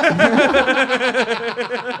 I did.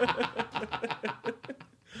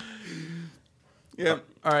 Yep.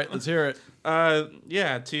 All right, let's hear it.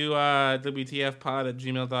 Yeah, to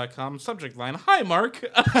WTFpod@gmail.com. Subject line, hi, Mark.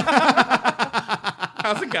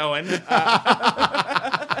 How's it going?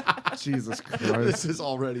 Jesus Christ. This is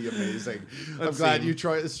already amazing. I'm glad you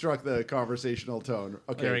struck the conversational tone.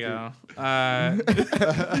 Okay, there we go.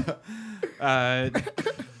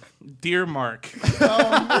 Dear Mark.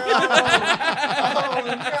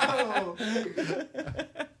 Oh,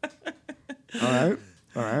 no.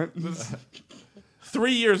 All right.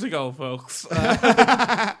 3 years ago, folks.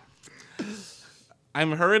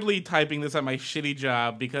 I'm hurriedly typing this at my shitty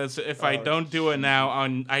job because if I don't do it now,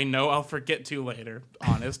 I know I'll forget to later.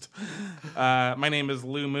 Honest. My name is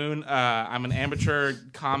Lou Moon. I'm an amateur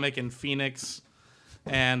comic in Phoenix,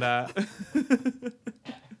 and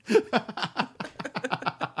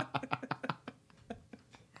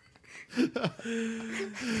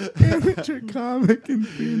amateur comic in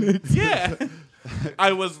Phoenix. Yeah.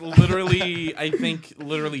 I was literally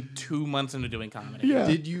 2 months into doing comedy.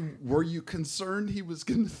 Yeah. Were you concerned he was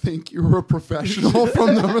going to think you were a professional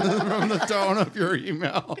from the tone of your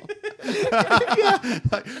email? Yeah.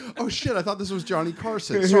 Like, oh shit! I thought this was Johnny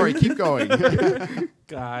Carson. Sorry, keep going.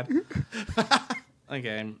 God.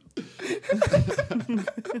 Okay.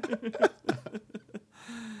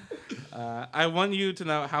 I want you to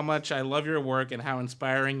know how much I love your work and how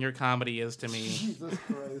inspiring your comedy is to me. Jesus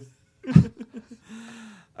Christ.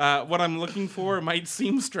 What I'm looking for might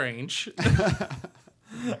seem strange.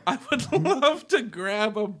 I would love to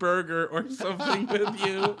grab a burger or something with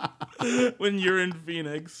you when you're in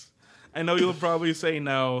Phoenix. I know you'll probably say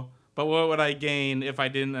no, but what would I gain if I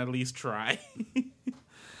didn't at least try?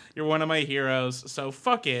 You're one of my heroes, so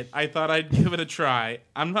fuck it. I thought I'd give it a try.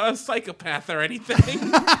 I'm not a psychopath or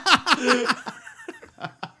anything.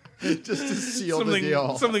 Just to seal the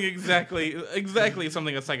deal. Something exactly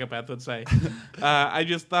something a psychopath would say. I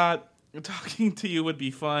just thought talking to you would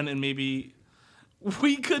be fun, and maybe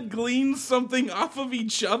we could glean something off of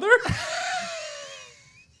each other.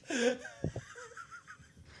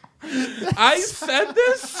 I said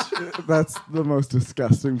this? That's the most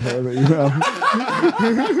disgusting part of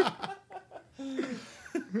the email.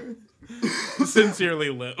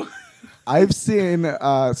 Sincerely, Lou. I've seen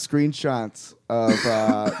screenshots of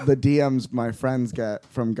the DMs my friends get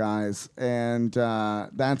from guys, and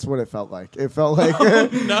that's what it felt like. It felt like,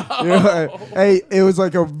 No. You know, hey, it was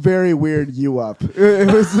like a very weird you up.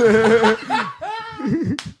 It was.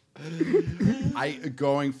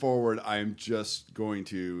 Going forward, I'm just going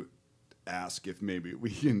to ask if maybe we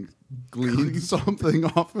can glean something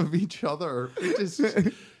off of each other. It just,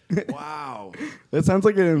 wow. That sounds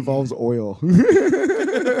like it involves oil.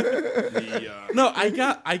 No, I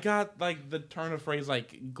got like the turn of phrase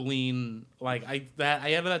like glean, like I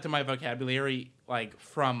added that to my vocabulary like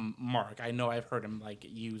from Mark. I know I've heard him like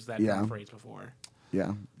use that turn of phrase before.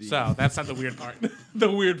 Yeah. So that's not the weird part. The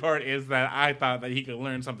weird part is that I thought that he could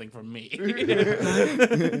learn something from me.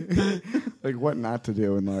 Like what not to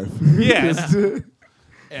do in life. Yeah.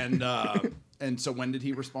 And so when did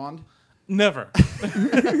he respond? Never.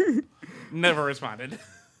 Never responded.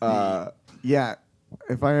 Yeah.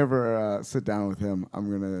 If I ever sit down with him, I'm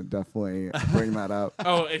gonna definitely bring that up.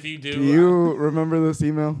 Oh, if you do. Do you remember this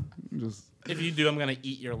email? Just if you do, I'm gonna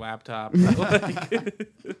eat your laptop. That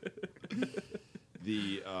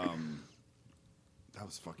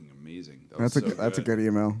was fucking amazing. That's a good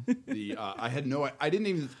email.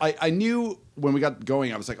 I knew when we got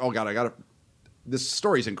going, I was like, oh God, this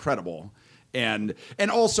story's incredible. And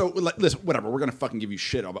also, listen, whatever, we're going to fucking give you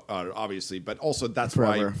shit, obviously, but also that's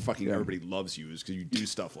Forever. why fucking everybody loves you, is because you do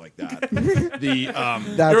stuff like that.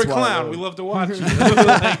 That's You're a clown. Lou. We love to watch you.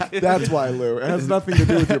 That's why, Lou. It has nothing to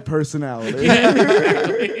do with your personality.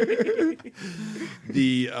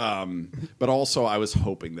 But also I was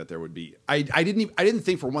hoping that there would be, I didn't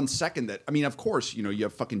think for one second that, I mean, of course, you know, you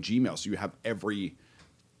have fucking Gmail, so you have every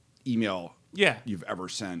email you've ever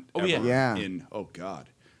sent. Oh, yeah. Oh God.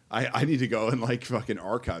 I need to go and like fucking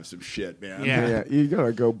archive some shit, man. Yeah. You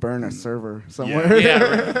gotta go burn a server somewhere.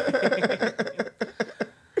 Yeah,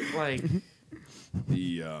 right. Like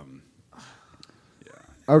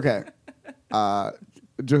Okay.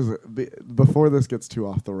 Just before this gets too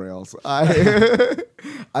off the rails,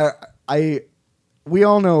 we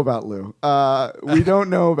all know about Lou. We don't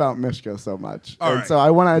know about Mishka so much, so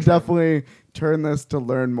I want to definitely turn this to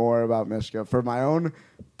learn more about Mishka for my own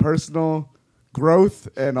personal growth,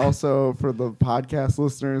 and also for the podcast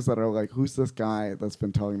listeners that are like, who's this guy that's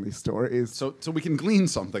been telling these stories? So we can glean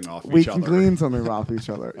something off We each other. can glean something off each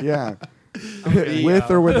other. Yeah. With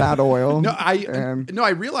or without oil. No,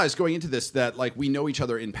 I realized going into this that like we know each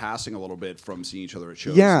other in passing a little bit from seeing each other at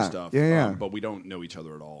shows and stuff. But we don't know each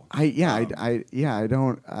other at all. I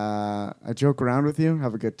don't. I joke around with you,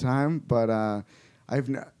 have a good time, but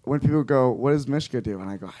when people go, "What does Mishka do?" and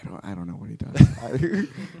I go, "I don't know what he does."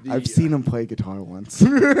 I've seen him play guitar once.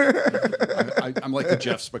 I'm like the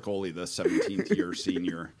Jeff Spicoli, the 17th year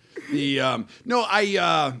senior. I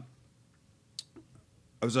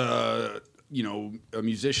was a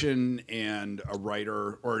musician and a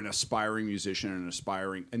writer, or an aspiring musician and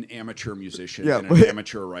an amateur musician and an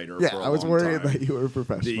amateur writer. Yeah, for a I was long worried time. that you were a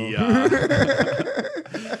professional.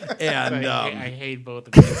 I hate both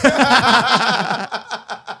of you.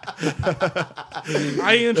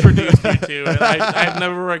 I introduced you to, and I've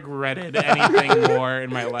never regretted anything more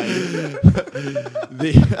in my life.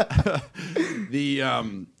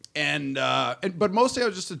 But mostly I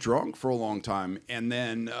was just a drunk for a long time, and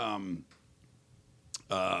then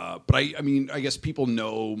but I guess people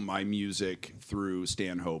know my music through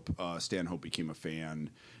Stanhope. Stanhope became a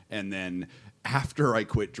fan, and then after I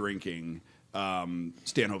quit drinking,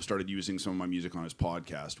 Stanhope started using some of my music on his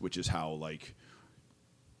podcast, which is how like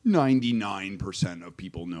 99% of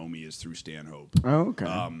people know me is through Stanhope. Oh, okay.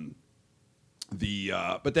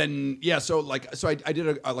 But then so I did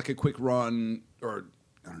a quick run, or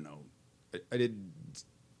I don't know, I did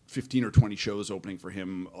 15 or 20 shows opening for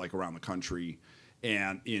him like around the country,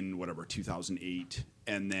 and in whatever 2008,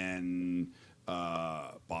 and then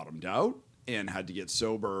bottomed out and had to get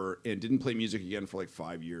sober and didn't play music again for like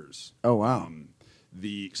 5 years. Oh wow.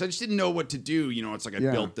 Because I just didn't know what to do. You know, it's like I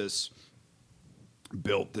built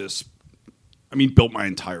my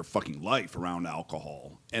entire fucking life around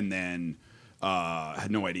alcohol, and then had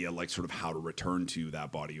no idea like sort of how to return to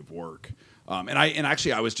that body of work.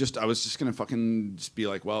 I was just gonna fucking just be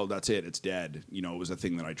like, well, that's it, it's dead. You know, it was a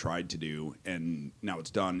thing that I tried to do, and now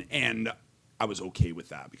it's done. And I was okay with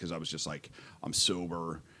that because I was just like, I'm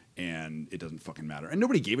sober, and it doesn't fucking matter, and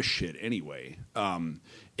nobody gave a shit anyway. And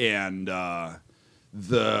then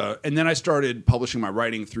I started publishing my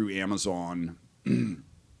writing through Amazon.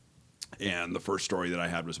 And the first story that I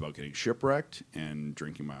had was about getting shipwrecked and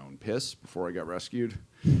drinking my own piss before I got rescued.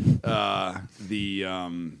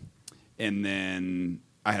 And then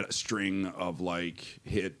I had a string of like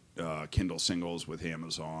hit Kindle singles with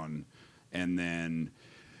Amazon. And then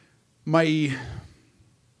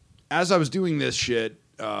as I was doing this shit,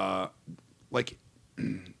 like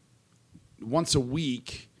once a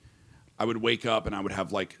week, I would wake up and I would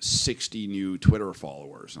have like 60 new Twitter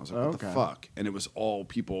followers. And I was like, what the fuck? And it was all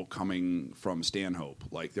people coming from Stanhope.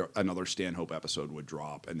 Like another Stanhope episode would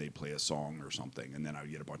drop and they'd play a song or something. And then I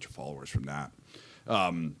would get a bunch of followers from that.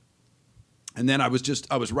 And then I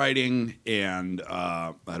was writing, and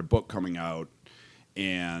I had a book coming out,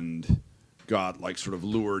 and got like sort of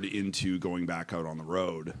lured into going back out on the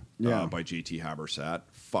road by JT Habersat.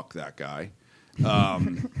 Fuck that guy.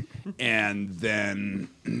 And then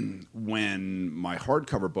when my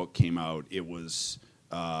hardcover book came out, it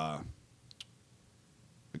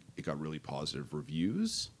got really positive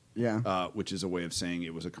reviews. Yeah. Which is a way of saying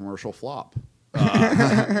it was a commercial flop. So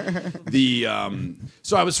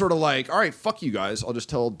I was sort of like, all right, fuck you guys. I'll just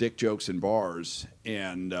tell dick jokes in bars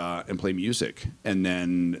and play music. And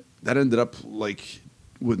then that ended up like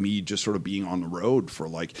with me just sort of being on the road for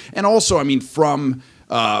like, and also, I mean, from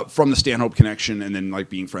the Stanhope connection, and then like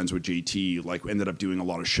being friends with JT, like ended up doing a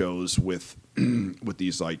lot of shows with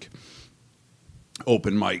these like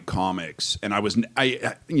open mic comics. And I would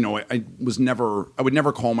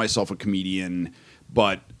never call myself a comedian,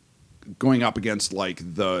 but going up against like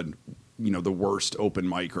the worst open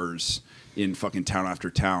micers in fucking town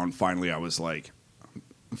after town, finally I was like,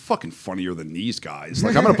 I'm fucking funnier than these guys.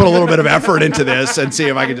 Like, I'm going to put a little bit of effort into this and see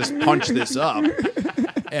if I can just punch this up.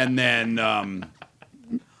 And then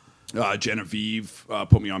Genevieve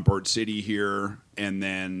put me on Bird City here. And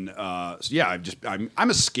then, I'm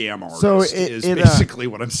a scam artist is basically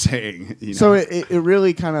what I'm saying. You know? So it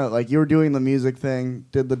really kind of like you were doing the music thing,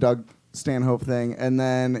 did the Doug Stanhope thing, and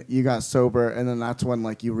then you got sober, and then that's when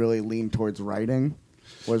like you really leaned towards writing.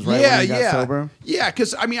 Was right when you got sober? Yeah,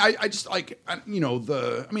 because I mean, I just like,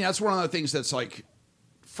 that's one of the things that's like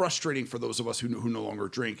frustrating for those of us who no longer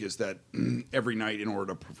drink is that every night in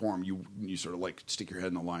order to perform, you sort of like stick your head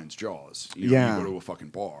in the lion's jaws. You go to a fucking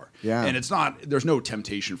bar. Yeah. And there's no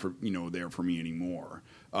temptation for, there for me anymore.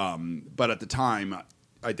 But at the time,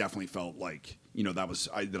 I definitely felt like,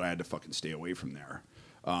 that I had to fucking stay away from there.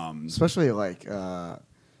 Especially like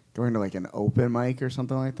going to like an open mic or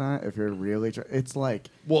something like that. If you're really, it's like,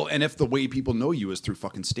 well, and if the way people know you is through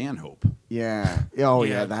fucking Stanhope. Yeah. Oh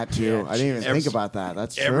yeah, that too. Yeah. I didn't even think about that.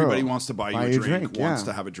 That's true. Everybody wants to buy you a drink, wants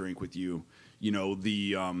to have a drink with you.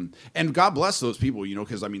 And God bless those people,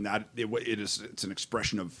 because I mean that it's an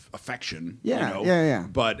expression of affection. Yeah. Yeah.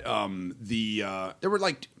 But there were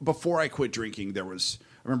like, before I quit drinking, I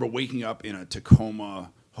remember waking up in a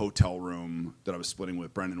Tacoma hotel room that I was splitting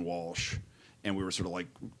with Brendan Walsh, and we were sort of like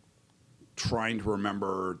trying to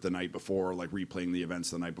remember the night before, like replaying the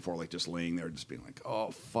events the night before, like just laying there, just being like, oh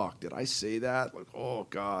fuck, did I say that? Like, oh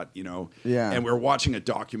God, Yeah. And we were watching a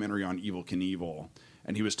documentary on Evel Knievel,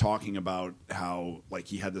 and he was talking about how like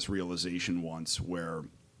he had this realization once where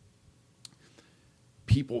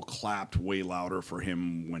people clapped way louder for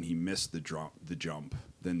him when he missed the jump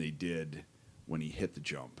than they did when he hit the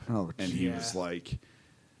jump. Oh, and he was like,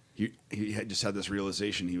 he had just had this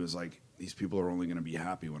realization. He was like, these people are only going to be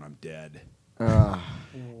happy when I'm dead. Wow.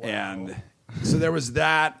 And so there was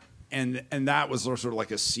that, and that was sort of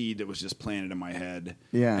like a seed that was just planted in my head.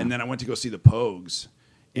 Yeah. And then I went to go see the Pogues,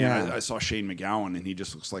 and I saw Shane McGowan, and he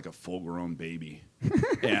just looks like a full-grown baby.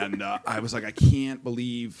 And I was like, I can't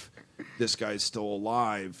believe this guy's still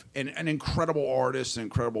alive. And an incredible artist, an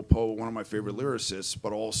incredible poet, one of my favorite lyricists,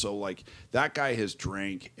 but also like that guy has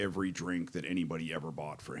drank every drink that anybody ever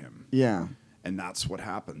bought for him. Yeah. And that's what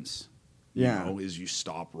happens. Yeah. Is you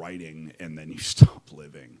stop writing and then you stop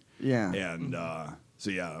living. Yeah. And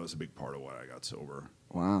so that was a big part of why I got sober.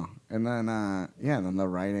 Wow. And then then the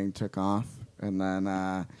writing took off, And then,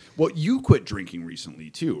 well, you quit drinking recently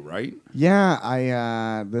too, right?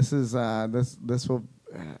 Yeah, this will,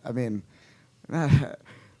 I mean, not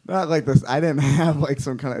like this. I didn't have like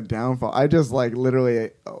some kind of downfall. I just like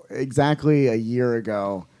literally exactly a year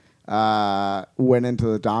ago went into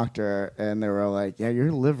the doctor and they were like, yeah,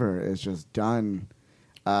 your liver is just done.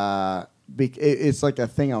 It's like a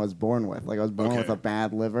thing I was born with. Like I was born with a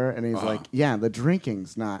bad liver, and he's like, yeah, the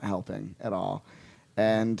drinking's not helping at all.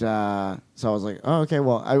 And so I was like, oh, okay,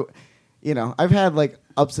 well, I've had like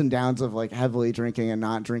ups and downs of like heavily drinking and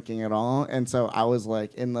not drinking at all. And so I was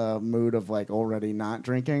like in the mood of like already not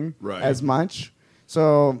drinking as much.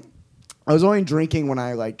 So I was only drinking when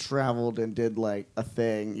I like traveled and did like a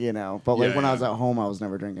thing, but like when I was at home, I was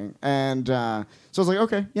never drinking. And so I was like,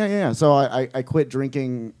 okay, yeah. So I quit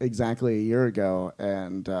drinking exactly a year ago.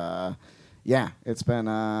 And yeah, it's been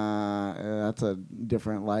that's a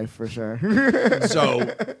different life for sure.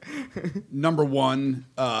 So, number one,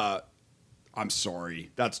 I'm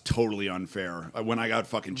sorry. That's totally unfair. When I got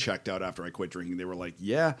fucking checked out after I quit drinking, they were like,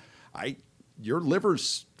 yeah, your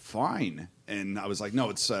liver's fine. And I was like, no,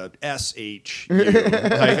 it's SH.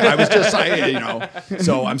 I was just saying,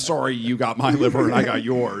 so I'm sorry you got my liver and I got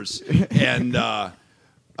yours. And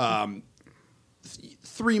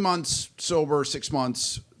 3 months sober, 6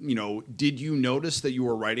 months, did you notice that you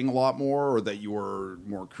were writing a lot more, or that you were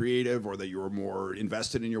more creative, or that you were more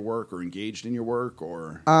invested in your work or engaged in your work,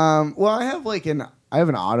 or? Well, I have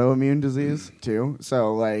an autoimmune disease too.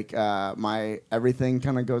 So like my everything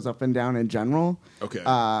kind of goes up and down in general. Okay.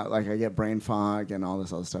 Like I get brain fog and all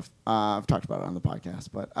this other stuff. I've talked about it on the podcast,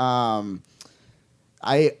 but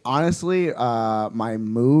I honestly, my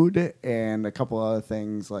mood and a couple other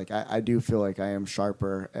things, like I do feel like I am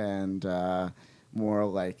sharper and more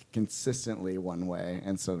like consistently one way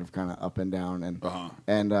instead of kind of up and down.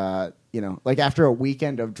 And like after a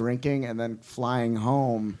weekend of drinking and then flying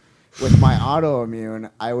home with my autoimmune,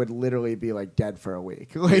 I would literally be like dead for a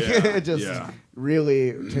week. It just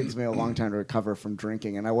really takes me a long time to recover from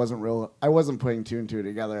drinking, and I wasn't putting two and two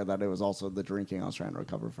together that it was also the drinking I was trying to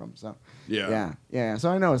recover from. So yeah. So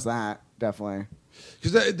I noticed that definitely.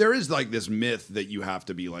 Because there is like this myth that you have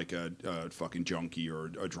to be like a fucking junkie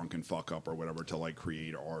or a drunken fuck up or whatever to like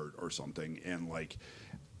create art or something, and like.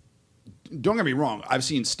 Don't get me wrong. I've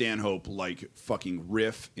seen Stanhope like fucking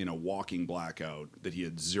riff in a walking blackout that he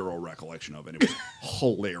had zero recollection of, and it was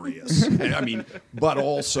hilarious. And, I mean, but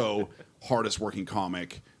also hardest working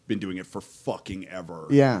comic, been doing it for fucking ever.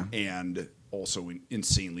 Yeah, and also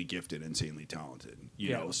insanely gifted, insanely talented.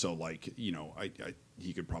 You know, so like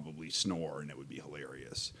he could probably snore and it would be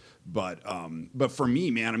hilarious. But for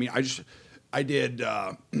me, man, I mean, I did.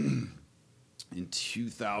 In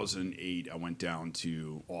 2008, I went down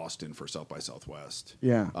to Austin for South by Southwest.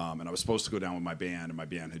 Yeah. And I was supposed to go down with my band, and my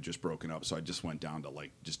band had just broken up, so I just went down to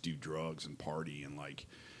like just do drugs and party and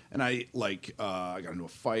I got into a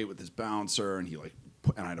fight with this bouncer, and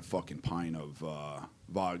I had a fucking pint of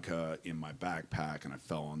vodka in my backpack, and I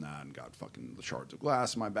fell on that and got fucking the shards of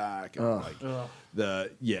glass in my back, and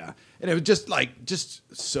and it was just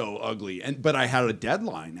so ugly. But I had a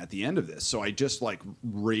deadline at the end of this, so I just like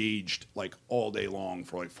raged like all day long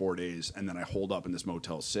for like 4 days, and then I holed up in this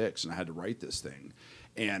Motel 6, and I had to write this thing,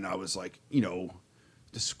 and I was like,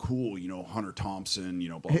 this is cool, Hunter Thompson,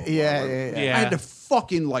 blah, blah, blah. Yeah. I had to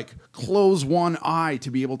fucking like close one eye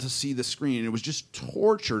to be able to see the screen. It was just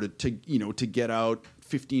torture to get out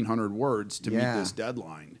 1,500 words to meet this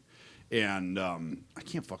deadline. And I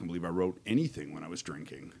can't fucking believe I wrote anything when I was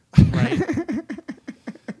drinking. Right.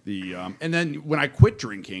 And then when I quit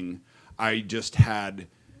drinking, I just had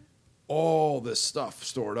all this stuff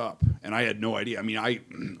stored up, and I had no idea. I mean,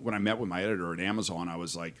 when I met with my editor at Amazon, I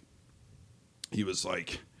was like, he was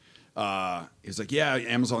like, yeah,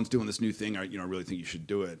 Amazon's doing this new thing. I really think you should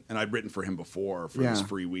do it. And I'd written for him before for his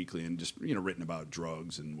free weekly, and just written about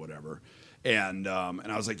drugs and whatever. And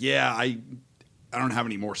I was like, yeah, I don't have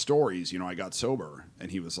any more stories. I got sober. And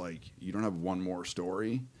he was like, you don't have one more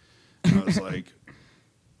story? And I was like,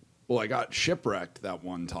 well, I got shipwrecked that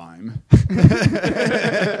one time. And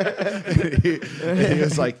he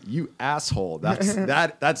was like, you asshole. That's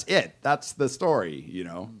it. That's the story,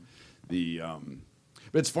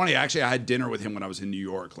 But it's funny, actually, I had dinner with him when I was in New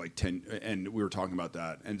York, and we were talking about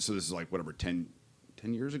that. And so this is like, 10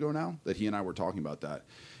 years ago now that he and I were talking about that.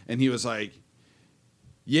 And he was like,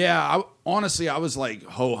 yeah, honestly, I was like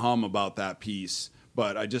ho-hum about that piece,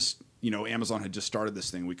 but I just, Amazon had just started this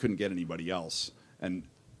thing. We couldn't get anybody else. And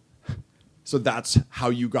so that's how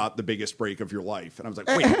you got the biggest break of your life. And I was like,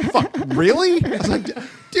 wait, fuck, really? I was like,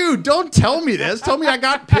 dude, don't tell me this. Tell me I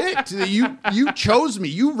got picked. You chose me.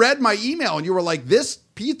 You read my email and you were like, this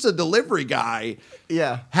pizza delivery guy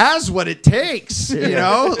Yeah. has what it takes, you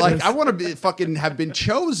know? Like, I want to be fucking have been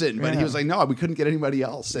chosen, but he was like, no, we couldn't get anybody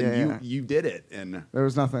else, and you did it. And there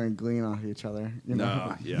was nothing to glean off each other. You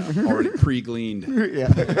know? Already pre-gleaned.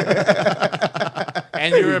 Yeah.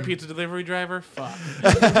 And you're a pizza delivery driver? Fuck.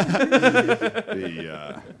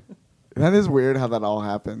 That is weird how that all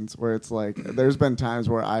happens, where it's like, there's been times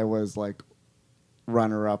where I was like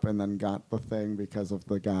runner-up and then got the thing because of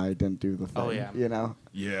the guy didn't do the thing. Oh, yeah. You know?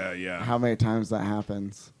 Yeah. How many times that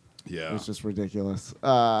happens. Yeah. It's just ridiculous.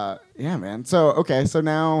 Yeah, man. So, okay, so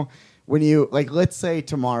now when you, like, let's say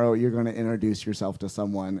tomorrow you're going to introduce yourself to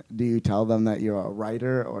someone, do you tell them that you're a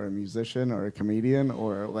writer or a musician or a comedian,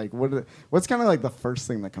 or like what's kind of like the first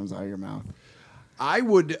thing that comes out of your mouth? I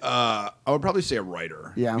would probably say a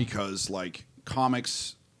writer. Yeah. Because like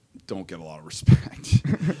comics don't get a lot of respect.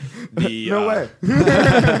 No way.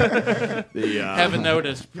 Haven't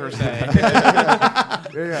noticed per se.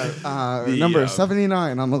 Number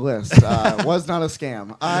 79 on the list was not a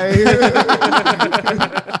scam.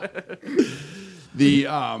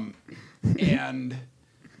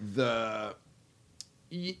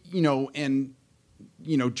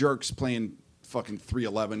 jerks playing fucking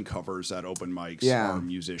 311 covers at open mics are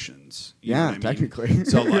musicians. You know what I mean? Technically.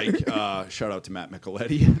 So like, shout out to Matt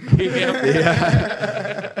Micheletti.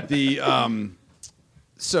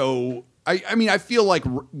 So I mean, I feel like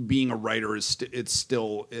being a writer is it's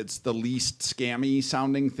the least scammy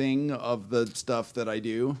sounding thing of the stuff that I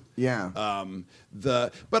do. Yeah.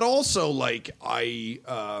 But also like I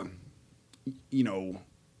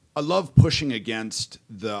love pushing against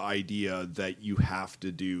the idea that you have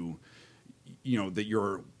to do, that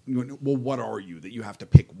you're, well, what are you? That you have to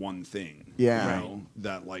pick one thing. Yeah. You know,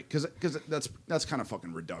 that like, cause that's kind of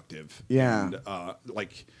fucking reductive. Yeah.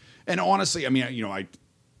 And honestly, I mean, I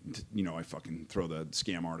fucking throw the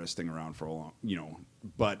scam artist thing around for a long,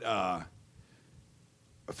 but I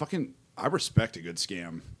respect a good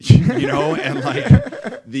scam, and like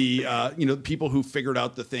the people who figured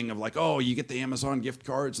out the thing of like, oh, you get the Amazon gift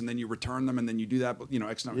cards and then you return them and then you do that,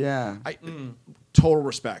 X number. Yeah. Total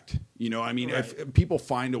respect. I mean, right. If people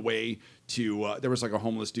find a way to, there was like a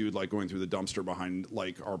homeless dude like going through the dumpster behind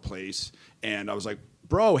like our place, and I was like,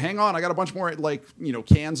 bro, hang on, I got a bunch more like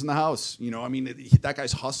cans in the house. I mean, that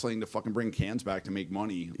guy's hustling to fucking bring cans back to make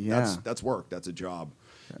money. Yeah. That's work. That's a job.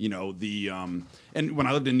 And when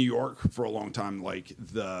I lived in New York for a long time, like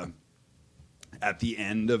at the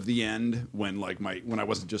end of the end, when like when I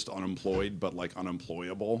wasn't just unemployed but like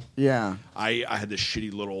unemployable, Yeah. I had this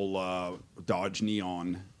shitty little Dodge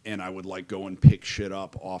Neon, and I would like go and pick shit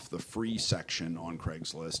up off the free section on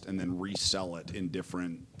Craigslist and then resell it in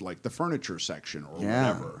different, like the furniture section or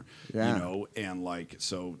whatever, and like,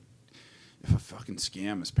 so if a fucking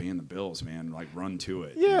scam is paying the bills, man, like run to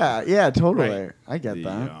it. Yeah, totally. Right. I get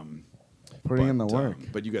that. Putting in the work.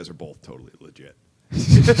 But you guys are both totally legit.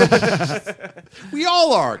 We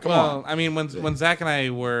all are. Come on. I mean, when Zach and I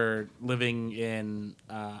were living in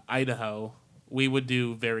Idaho, we would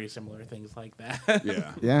do very similar things like that.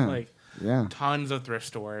 Yeah. Like tons of thrift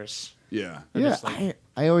stores. Yeah. Yeah,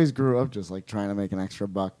 I always grew up just like trying to make an extra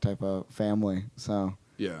buck type of family. So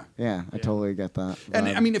Yeah. I totally get that. And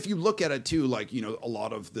I mean, if you look at it too, like, a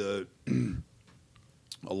lot of the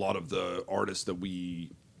artists that we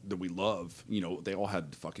love, they all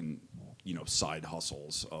had fucking, side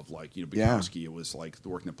hustles of like, Bukowski, it was like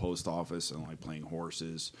working at the post office and like playing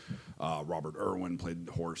horses. Robert Irwin played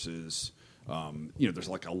horses. There's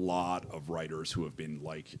like a lot of writers who have been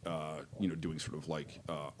like, doing sort of like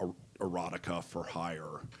erotica for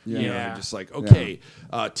hire. Just like, okay,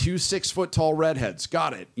 2 6-foot-tall redheads,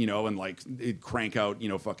 got it. And like it'd crank out,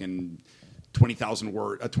 fucking 20,000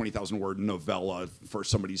 word novella for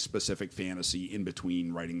somebody's specific fantasy in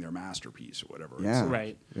between writing their masterpiece or whatever. Yeah.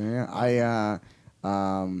 Right. Yeah.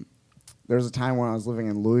 There was a time when I was living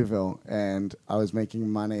in Louisville and I was making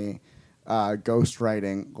money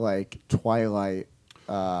ghostwriting like Twilight,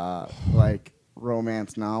 like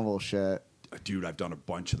romance novel shit. Dude, I've done a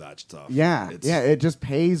bunch of that stuff. Yeah, it just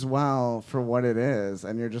pays well for what it is,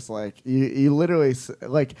 and you're just like, you literally,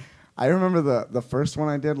 like, I remember the first one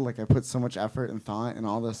I did, like, I put so much effort and thought and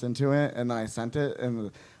all this into it, and then I sent it,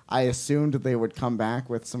 and I assumed they would come back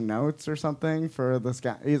with some notes or something for this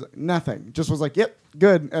guy. He's nothing, just was like, yep,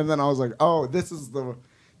 good, and then I was like, oh, this is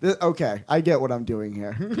okay, I get what I'm doing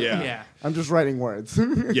here. Yeah. I'm just writing words.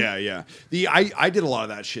 Yeah. I did a lot of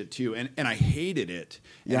that shit too, and I hated it.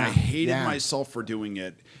 And I hated myself for doing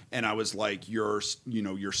it. And I was like, you're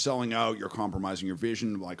selling out, you're compromising your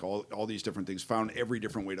vision, like all these different things. Found every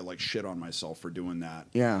different way to like shit on myself for doing that.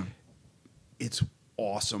 Yeah. It's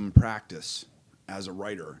awesome practice. as a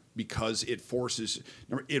writer because it forces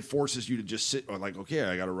you to just sit like, okay,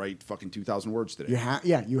 I got to write fucking 2,000 words today. You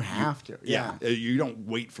have to. Yeah. You don't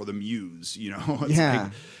wait for the muse, you know. It's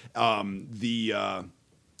like,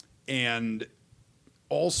 and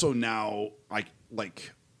also now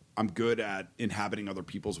like I'm good at inhabiting other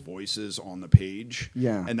people's voices on the page.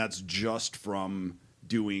 Yeah. And that's just from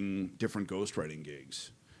doing different ghostwriting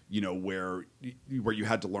gigs. You know, where you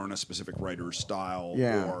had to learn a specific writer's style,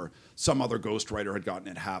 or some other ghostwriter had gotten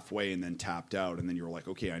it halfway and then tapped out, and then you were like,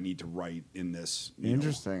 okay, I need to write in this.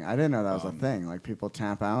 Interesting. I didn't know that was a thing. Like people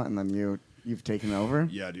tap out and then you've taken over.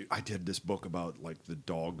 Yeah, dude. I did this book about like the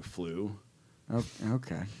dog flu.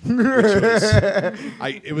 Okay. That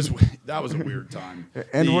was a weird time.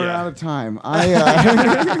 And we're out of time.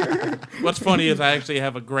 What's funny is I actually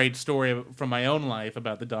have a great story from my own life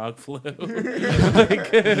about the dog flu.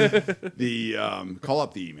 Call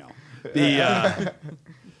up the email.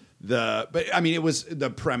 But I mean, it was the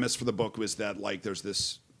premise for the book was that like there's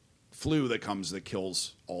this flu that comes that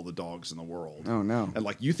kills all the dogs in the world. Oh no! And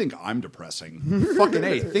like you think I'm depressing? Fucking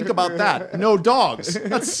A, think about that. No dogs.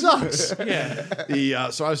 That sucks. Yeah.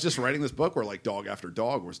 So I was just writing this book where like dog after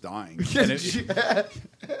dog was dying. And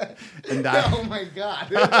that, oh my god!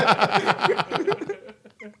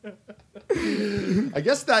 I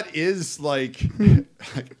guess that is like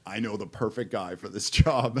I know the perfect guy for this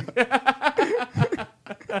job.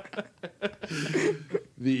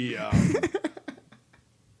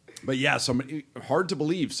 But yeah, hard to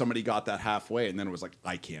believe somebody got that halfway and then it was like,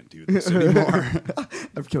 I can't do this anymore.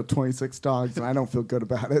 I've killed 26 dogs and I don't feel good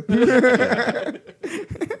about it.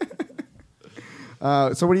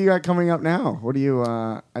 So what do you got coming up now? What do you?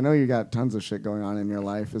 I know you got tons of shit going on in your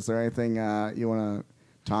life. Is there anything you want to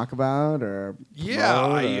talk about or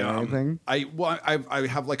anything? I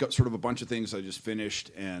have like a sort of a bunch of things I just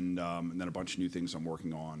finished and then a bunch of new things I'm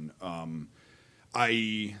working on.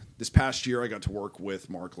 This past year I got to work with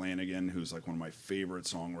Mark Lanigan, who's like one of my favorite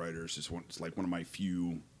songwriters. It's like one of my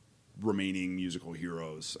few remaining musical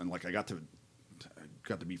heroes, and like I got to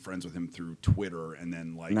be friends with him through Twitter, and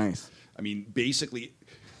then like nice. I mean, basically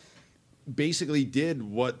did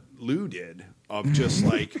what Lou did of just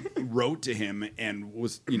like wrote to him and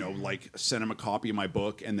was, you know, like sent him a copy of my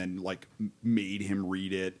book and then like made him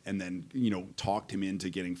read it and then, you know, talked him into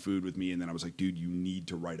getting food with me. And then I was like, dude, you need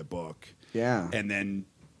to write a book. Yeah. And then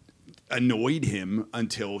annoyed him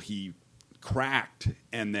until he cracked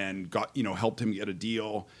and then helped him get a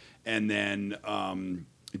deal. And then,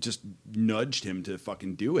 it just nudged him to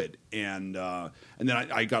fucking do it. And then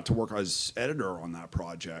I got to work as editor on that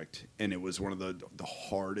project, and it was one of the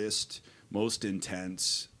hardest, most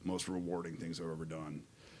intense, most rewarding things I've ever done.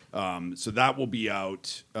 So that will be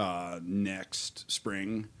out next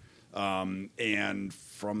spring. And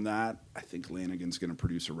from that, I think Lanigan's going to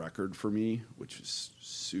produce a record for me, which is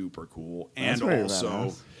super cool. That's and also,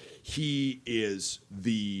 badass. He is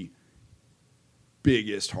the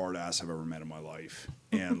biggest hard ass I've ever met in my life.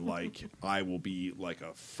 And like I will be like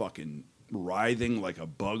a fucking writhing like a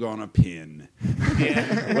bug on a pin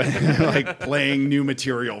when, like playing new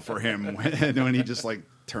material for him when he just like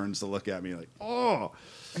turns to look at me like, oh.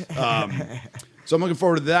 So I'm looking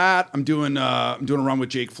forward to that. I'm doing a run with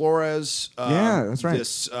Jake Flores. Yeah, that's right.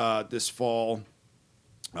 This fall.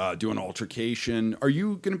 Doing Altercation. Are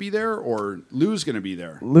you going to be there, or Lou's going to be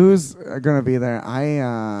there? Lou's going to be there. I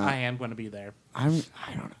am going to be there. I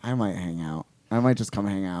might hang out. I might just come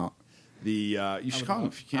hang out. You should come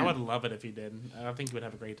if you can. I would love it if you did. I think you would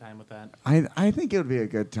have a great time with that. I think it would be a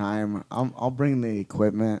good time. I'll bring the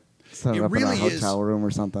equipment, set it up in a hotel room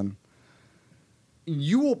or something.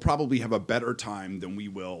 You will probably have a better time than we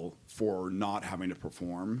will for not having to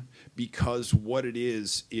perform, because what it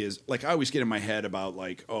is like I always get in my head about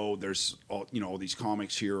like, oh, there's all these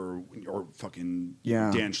comics here or fucking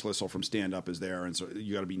Dan Schlissel from Stand Up is there, and so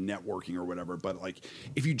you got to be networking or whatever. But like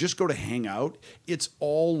if you just go to hang out, it's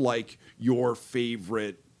all like your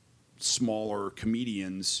favorite smaller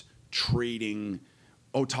comedians trading.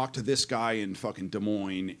 Oh, talk to this guy in fucking Des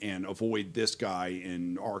Moines and avoid this guy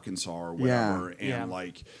in Arkansas or whatever.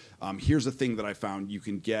 Like, here's a thing that I found you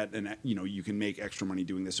can get, and you can make extra money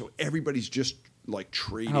doing this. So everybody's just like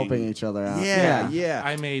trading, helping each other out. Yeah.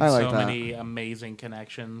 I made so many amazing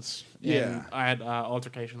connections. Yeah, I had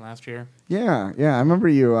Altercation last year. Yeah. I remember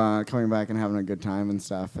you coming back and having a good time and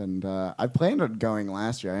stuff. And I planned on going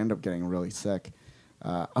last year. I ended up getting really sick.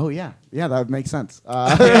 That would make sense.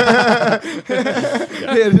 That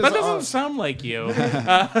doesn't sound like you.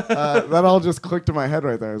 That all just clicked in my head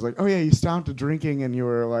right there. I was like, oh yeah, you stopped drinking and you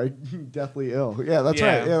were like deathly ill. Yeah, that's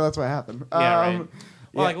right. Yeah, that's what happened. Right.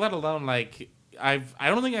 Well, like let alone like I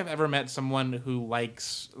don't think I've ever met someone who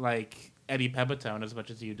likes like Eddie Pepitone as much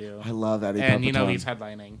as you do. I love Eddie Pepitone. And you know he's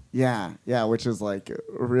headlining. Yeah, which is like a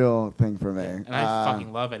real thing for me. And I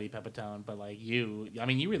fucking love Eddie Pepitone, but like you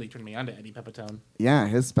really turned me on to Eddie Pepitone. Yeah,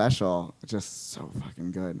 his special just so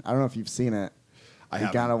fucking good. I don't know if you've seen it. You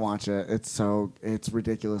gotta watch it. It's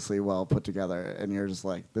ridiculously well put together, and you're just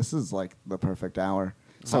like, this is like the perfect hour.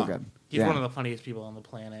 So good. He's one of the funniest people on the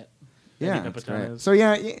planet. Yeah, Eddie Pepitone is. So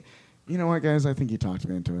yeah, you know what, guys? I think you talked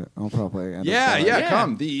me into it. I'll probably end up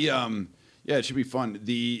come. It should be fun.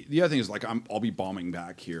 The other thing is like I'll be bombing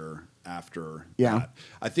back here after that.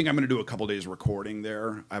 I think I'm going to do a couple days recording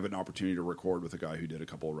there. I have an opportunity to record with a guy who did a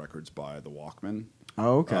couple of records by the Walkmen.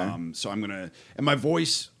 Oh, okay. So I'm going to, and my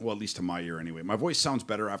voice, well, at least to my ear anyway, my voice sounds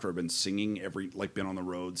better after I've been singing been on the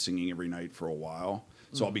road singing every night for a while.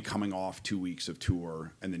 So I'll be coming off 2 weeks of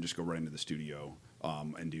tour and then just go right into the studio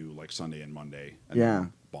and do like Sunday and Monday. And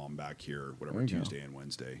then bomb back here, whatever, Tuesday and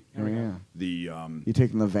Wednesday. You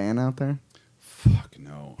taking the van out there? Fuck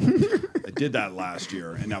no. I did that last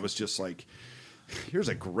year, and I was just like, here's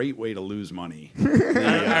a great way to lose money.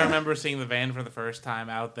 I remember seeing the van for the first time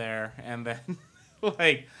out there, and then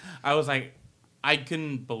like I was like, I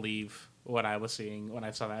couldn't believe what I was seeing when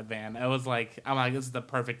I saw that van. I'm like, this is the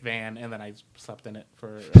perfect van, and then I slept in it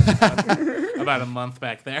for about a month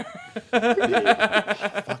back there.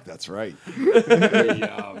 Fuck, that's right.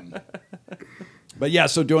 But yeah,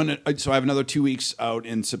 so doing it. So I have another 2 weeks out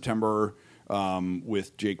in September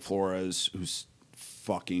with Jake Flores, who's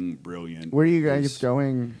fucking brilliant. Where are you guys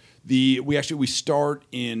going? We start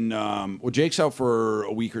in Jake's out for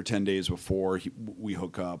a week or 10 days before we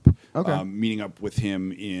hook up. Okay. Meeting up with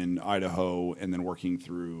him in Idaho and then working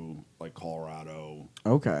through like Colorado.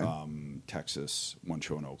 Okay. Texas, one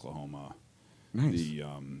show in Oklahoma. Nice.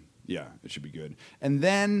 It should be good. And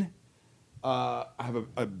then I have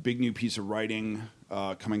a big new piece of writing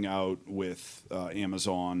coming out with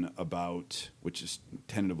Amazon which is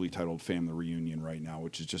tentatively titled Family Reunion right now,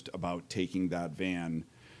 which is just about taking that van,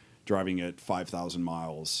 driving it 5,000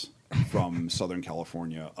 miles from Southern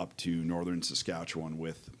California up to Northern Saskatchewan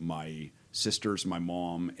with my sisters, my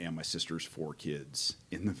mom, and my sister's 4 kids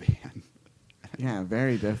in the van. Yeah,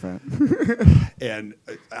 very different. And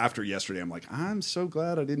after yesterday, I'm like, I'm so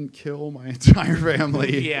glad I didn't kill my entire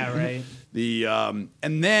family. Yeah, right.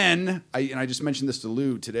 And then I just mentioned this to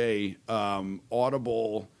Lou today.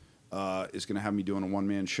 Audible is going to have me doing a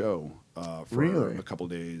one-man show for a couple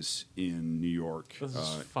days in New York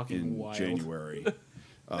in wild. January,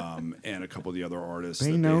 and a couple of the other artists.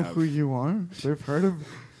 They know who you are. They've heard of.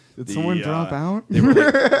 Did someone drop out? They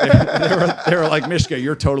were like, Mishka,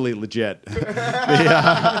 you're totally legit.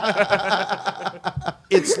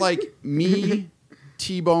 It's like me,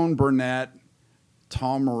 T-Bone Burnett,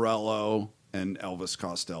 Tom Morello, and Elvis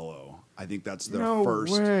Costello. I think that's their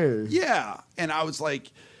first. Way. Yeah. And I was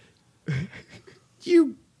like,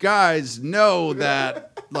 you guys know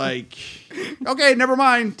that, like, okay, never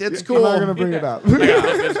mind. It's cool. I'm not going to bring it up.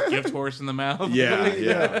 This gift horse in the mouth.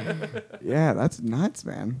 Yeah, that's nuts,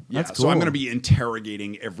 man. That's cool. So I'm going to be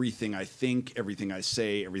interrogating everything I think, everything I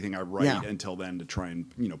say, everything I write until then to try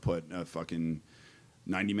and, put a fucking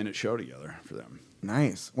 90-minute show together for them.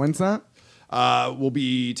 Nice. When's that? We'll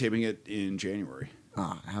be taping it in January.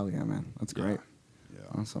 Oh, hell yeah, man. That's great.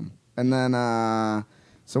 Yeah. Awesome. And then,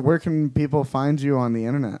 so where can people find you on the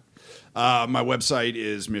internet? My website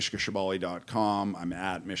is mishkashabali.com. I'm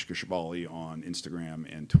at Mishka Shabali on Instagram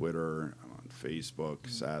and Twitter. I'm on Facebook,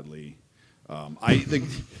 sadly. I'm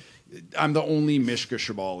the only Mishka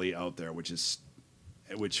Shabali out there, which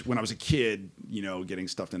when I was a kid, getting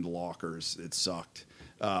stuffed into lockers, it sucked.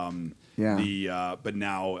 But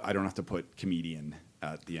now I don't have to put comedian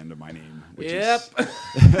at the end of my name. Which is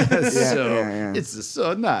it's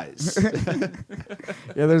so nice.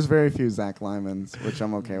 Yeah, there's very few Zach Lymans, which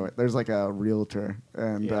I'm okay with. There's like a realtor,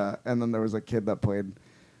 and then there was a kid that played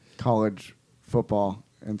college football,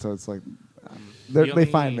 and so it's like they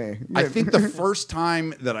find me. I think the first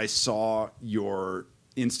time that I saw your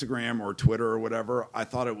Instagram or Twitter or whatever, I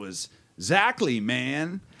thought it was Zachly,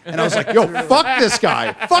 man. And I was like, yo, fuck this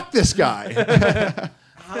guy. Fuck this guy.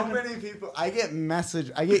 How many people? I get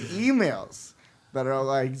emails that are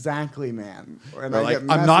like, exactly, man. And I get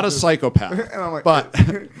I'm not a psychopath. And I'm like, but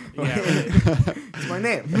it's my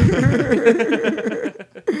name.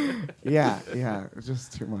 yeah, it's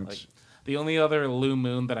just too much. Like, the only other Lou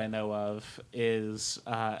Moon that I know of is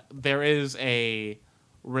there is a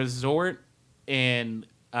resort in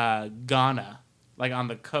Ghana, like on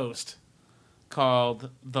the coast, called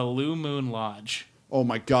the Lou Moon Lodge. Oh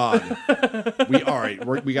my God! We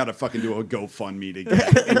got to fucking do a GoFundMe to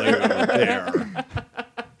get Lou there.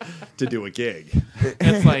 to do a gig.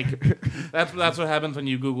 It's like that's what happens when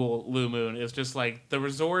you Google Lou Moon. It's just like the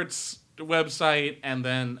resort's website and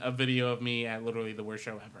then a video of me at literally the worst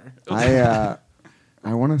show ever.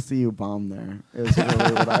 I want to see you bomb there. Is really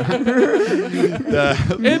what I heard.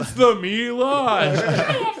 It's the Me Lodge.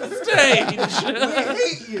 Off the stage. I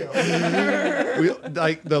hate you.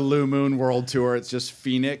 Like the Lou Moon World Tour. It's just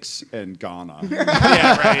Phoenix and Ghana.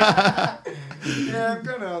 Yeah, right. Yeah, I'm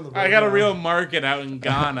kind of on the board. I got a real market out in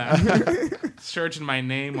Ghana. Searching my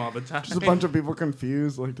name all the time. Just a bunch of people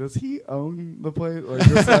confused. Like, does he own the place? Like,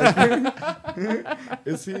 just like,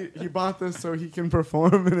 is he bought this so he can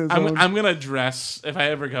perform in his own? I'm gonna dress if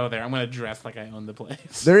I ever go there. I'm gonna dress like I own the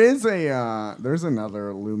place. There's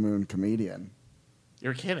another Lou Moon comedian.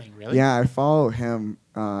 You're kidding, really? Yeah, I follow him,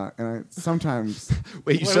 and I sometimes.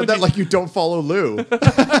 Wait, you said that like you don't follow Lou.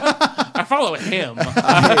 I follow him.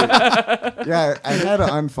 Yeah, I had to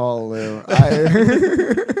unfollow Lou.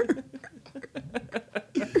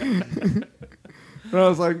 But I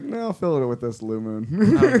was like, no, I'll fill it with this Lou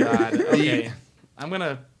Moon. Oh God. Okay, I'm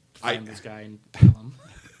gonna find this guy and tell him.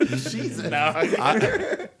 Jesus. No.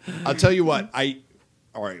 I'll tell you what.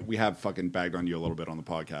 All right, we have fucking bagged on you a little bit on the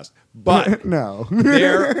podcast, but No.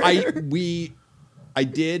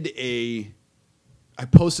 I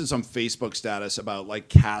posted some Facebook status about like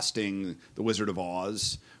casting the Wizard of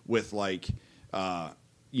Oz with like,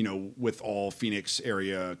 with all Phoenix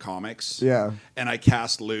area comics. Yeah. And I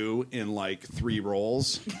cast Lou in like 3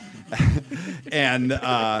 roles, and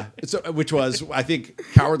which was I think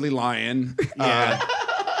Cowardly Lion,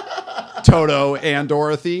 Toto, and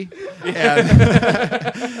Dorothy.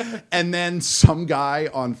 And then some guy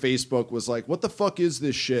on Facebook was like, "What the fuck is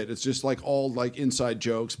this shit? It's just like all like inside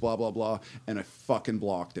jokes, blah blah blah." And I fucking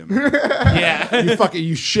blocked him. Yeah.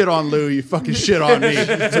 You shit on Lou. You fucking shit on me.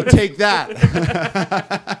 So take that.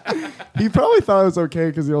 He probably thought it was okay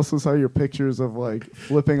because he also saw your pictures of like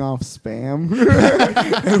flipping off spam,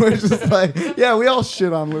 and was just like, "Yeah, we all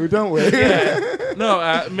shit on Lou, don't we?" Yeah.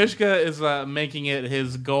 No, Mishka is making it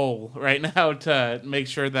his goal right now to make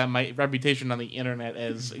sure that my reputation on the internet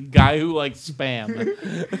is guy who likes spam.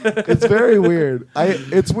 It's very weird.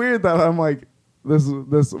 It's weird that I'm like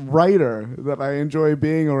this writer that I enjoy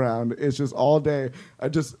being around. It's just all day. I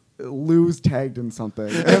just Lou's tagged in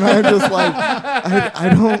something, and I'm just like,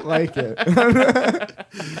 I don't like it.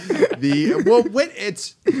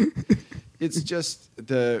 It's just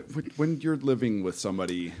when you're living with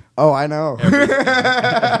somebody. Oh, I know.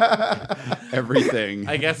 Everything.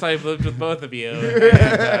 I guess I've lived with both of you.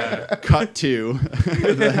 And, Cut to.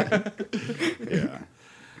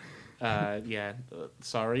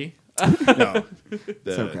 sorry. No.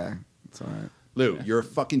 It's okay. It's all right. Lou, you're a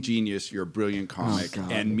fucking genius. You're a brilliant comic, God.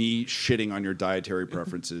 and me shitting on your dietary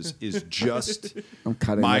preferences is just I'm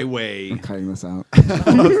cutting my it. way I'm cutting this out.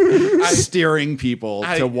 of steering people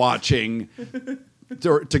to watching,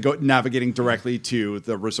 to go navigating directly to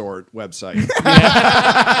the resort website,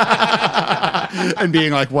 and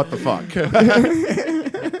being like, "What the fuck?"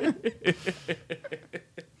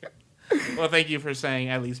 Well, thank you for saying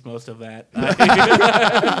at least most of that.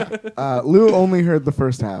 Lou only heard the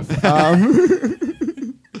first half.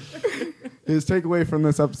 His takeaway from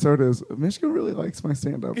this episode is Mishka really likes my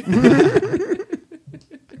stand-up.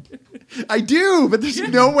 I do, but there's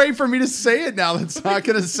no way for me to say it now that's not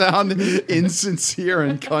going to sound insincere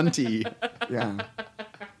and cunty. Yeah.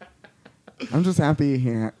 I'm just happy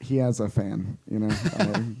he has a fan, you know.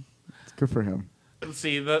 It's good for him.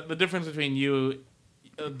 See, the difference between you...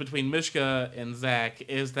 between Mishka and Zach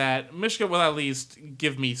is that Mishka will at least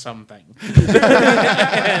give me something.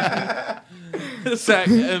 Zach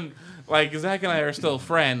and I are still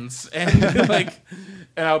friends, and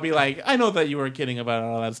and I'll be like, I know that you were kidding about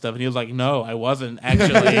all that stuff, and he was like, no, I wasn't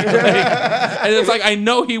actually. And it's like I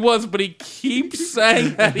know he was, but he keeps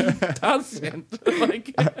saying that he doesn't.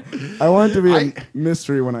 I want it to be a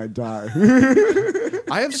mystery when I die.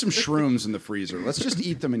 I have some shrooms in the freezer. Let's just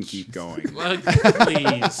eat them and keep going.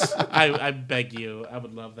 Please, I beg you, I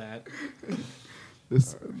would love that.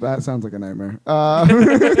 That sounds like a nightmare.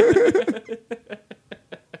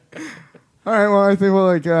 All right, well, I think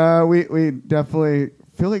we definitely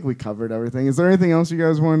feel like we covered everything. Is there anything else you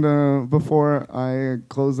guys wanted to before I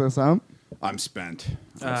close this out? I'm spent.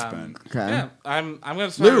 Okay. Yeah, I'm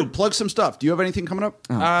gonna start. Lou, plug some stuff. Do you have anything coming up?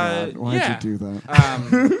 Oh, God. Why'd you do that?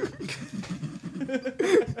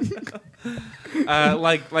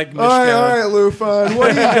 Like Mishka. All right, Lou Fun.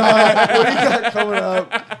 What do you got? What do you got coming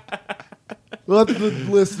up? Let the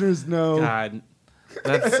listeners know. God.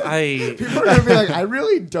 People are gonna be like, I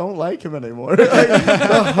really don't like him anymore. Like,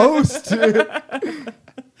 the host.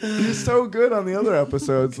 He's so good on the other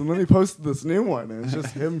episodes, and then he posted this new one, and it's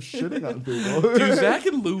just him shitting on people. Do Zach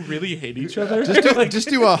and Lou really hate each other? Just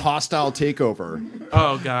do a hostile takeover.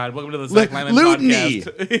 Oh God! Welcome to the Zach Lyman Lutiny.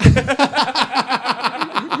 podcast.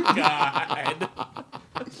 God,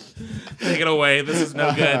 take it away. This is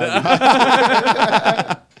no good.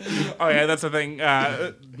 Oh yeah, that's the thing.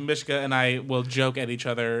 Mishka and I will joke at each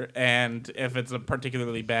other, and if it's a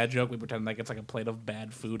particularly bad joke, we pretend like it's like a plate of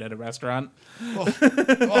bad food at a restaurant. Get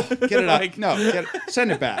it out. No,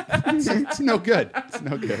 send it back. It's no good. It's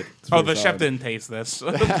no good. The chef didn't taste this.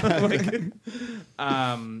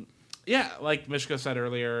 Yeah, like Mishka said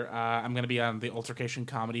earlier, I'm going to be on the Altercation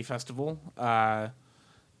Comedy Festival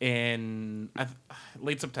in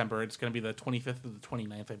late September. It's going to be the 25th to the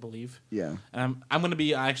 29th, I believe. Yeah. I'm going to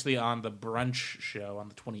be actually on the brunch show on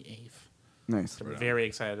the 28th. Nice. I'm very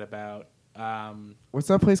excited about. What's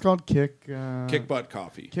that place called? Kick Butt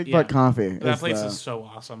Coffee. Kick Butt Coffee. That place is so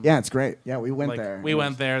awesome. Yeah, it's great. Yeah, we went there. We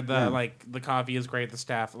went there. The coffee is great. The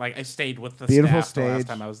staff, I stayed with the Beautiful staff the last stage.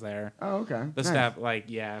 time I was there. Oh, okay. The Nice. staff,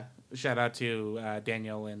 shout out to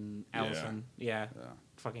Daniel and Allison. Yeah.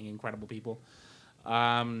 Fucking incredible people.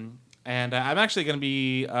 And I'm actually going to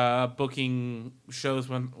be booking shows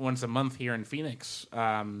once a month here in Phoenix.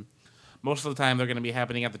 Most of the time, they're going to be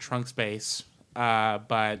happening at the Trunk Space,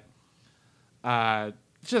 but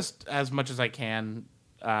just as much as I can,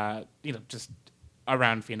 just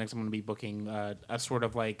around Phoenix, I'm going to be booking a sort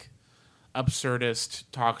of absurdist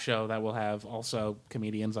talk show that will have also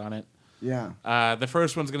comedians on it. Yeah. The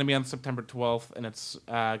first one's going to be on September 12th, and it's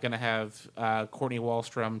going to have Courtney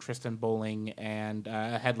Wallstrom, Tristan Bowling, and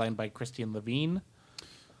headlined by Christine Levine.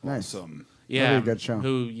 Nice. Awesome. Yeah, That'll be a good show.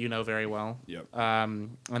 who you know very well. Yep.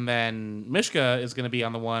 And then Mishka is going to be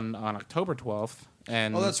on the one on October 12th.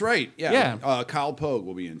 And That's right. Yeah. Yeah. Kyle Pogue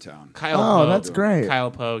will be in town. Kyle Oh, Pogue, that's great.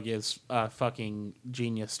 Kyle Pogue is a fucking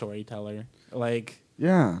genius storyteller.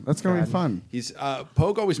 Yeah, that's going to be fun. He's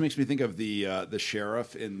Pogue always makes me think of the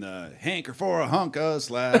sheriff in the hanker for a hunk of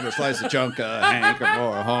slab or slice of chunk of hanker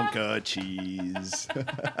for a hunk of cheese.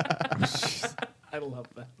 I love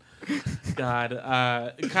that.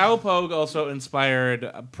 God. Kyle Pogue also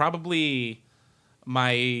inspired probably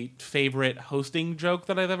my favorite hosting joke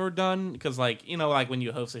that I've ever done. Because, when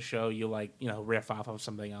you host a show, you, riff off of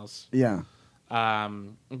something else. Yeah.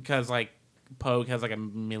 Because, Pogue has, a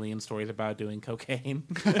million stories about doing cocaine.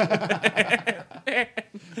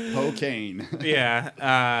 Cocaine.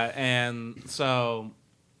 Yeah. And so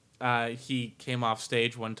he came off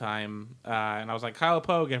stage one time, and I was like, Kyle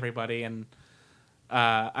Pogue, everybody. And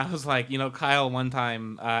I was like, Kyle one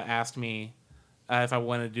time asked me if I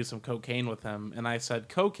wanted to do some cocaine with him. And I said,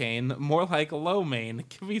 cocaine, more like lo mein.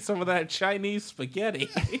 Give me some of that Chinese spaghetti.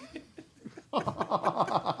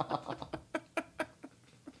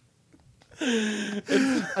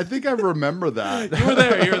 I think I remember that. You were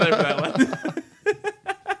there for that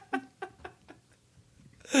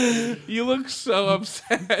one. You look so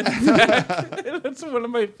upset. That's one of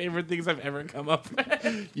my favorite things I've ever come up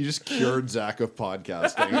with. You just cured Zach of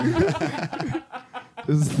podcasting.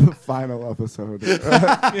 This is the final episode.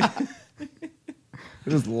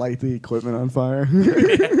 Just light the equipment on fire.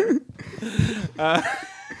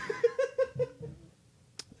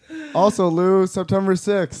 Also, Lou, September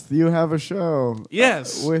 6th, you have a show.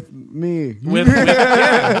 Yes. With me. With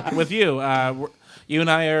you. You and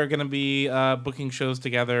I are going to be booking shows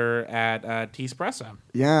together at T-Espresso.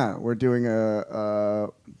 Yeah, we're doing a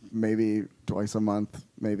maybe twice a month,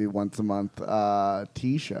 maybe once a month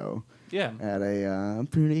tea show. Yeah. At a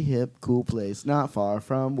pretty hip, cool place not far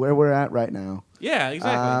from where we're at right now. Yeah,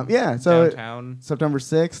 exactly. Yeah, so downtown. September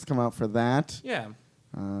 6th, come out for that. Yeah.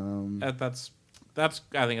 That's.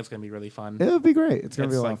 I think it's gonna be really fun. It'll be great. It's gonna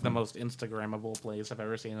be a lot of the fun. most Instagrammable place I've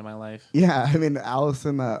ever seen in my life. Yeah, I mean,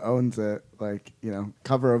 Allison owns it.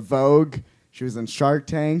 Cover of Vogue. She was in Shark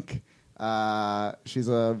Tank. She's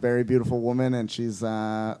a very beautiful woman, and she's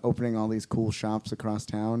opening all these cool shops across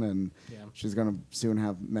town, and she's gonna soon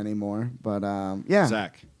have many more. But yeah,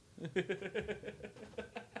 Zach.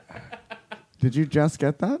 Did you just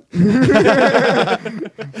get that?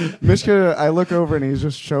 Mishka, I look over and he's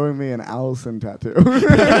just showing me an Allison tattoo.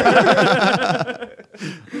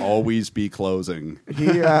 Always be closing. I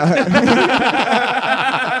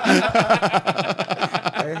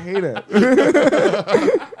hate it.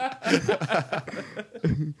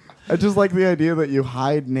 I just like the idea that you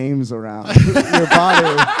hide names around your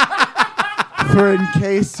body for in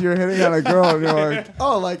case you're hitting on a girl and you're like,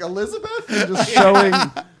 oh, like Elizabeth? You're just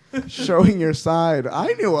showing your side. I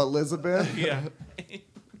knew Elizabeth. Yeah.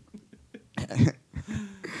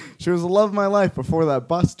 She was the love of my life before that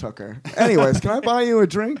bus took her. Anyways, can I buy you a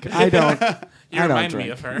drink? I don't. You remind me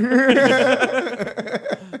of her.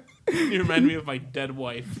 You remind me of my dead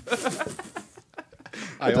wife.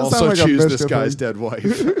 I also like choose this guy's dead wife.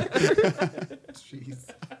 Jeez.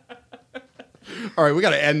 All right, we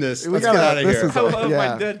got to end this. Let's get out of here. I love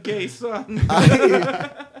my dead gay son.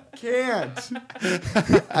 I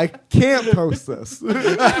can't post this.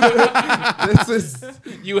 This is.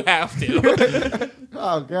 You have to.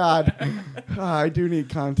 Oh God, I do need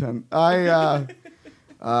content. I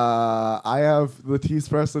have the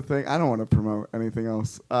T-Espresso thing. I don't want to promote anything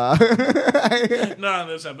else. Not on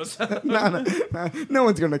this episode. No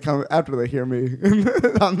one's going to come after they hear me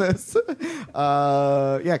on this.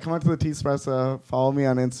 Yeah, come out to the T-Espresso. Follow me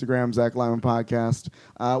on Instagram, Zach Lyman Podcast.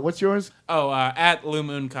 What's yours? Oh, at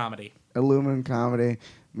Lumoon Comedy. Illumin Comedy.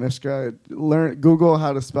 Mishka, Google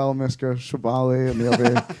how to spell Mishka Shabali, and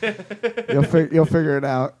you'll figure it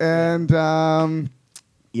out. And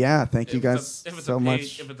yeah, thank you guys so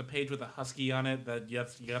much. If it's a page with a husky on it, that you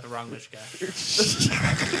got the wrong Mishka.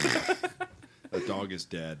 The dog is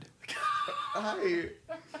dead. I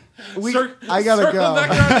gotta go.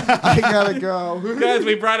 I gotta go. Guys,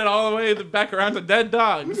 we brought it all the way back around to dead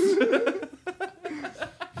dogs.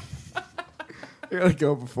 I gotta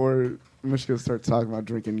go before Mishka starts talking about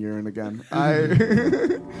drinking urine again.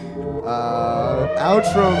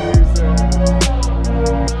 Outro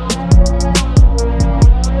music.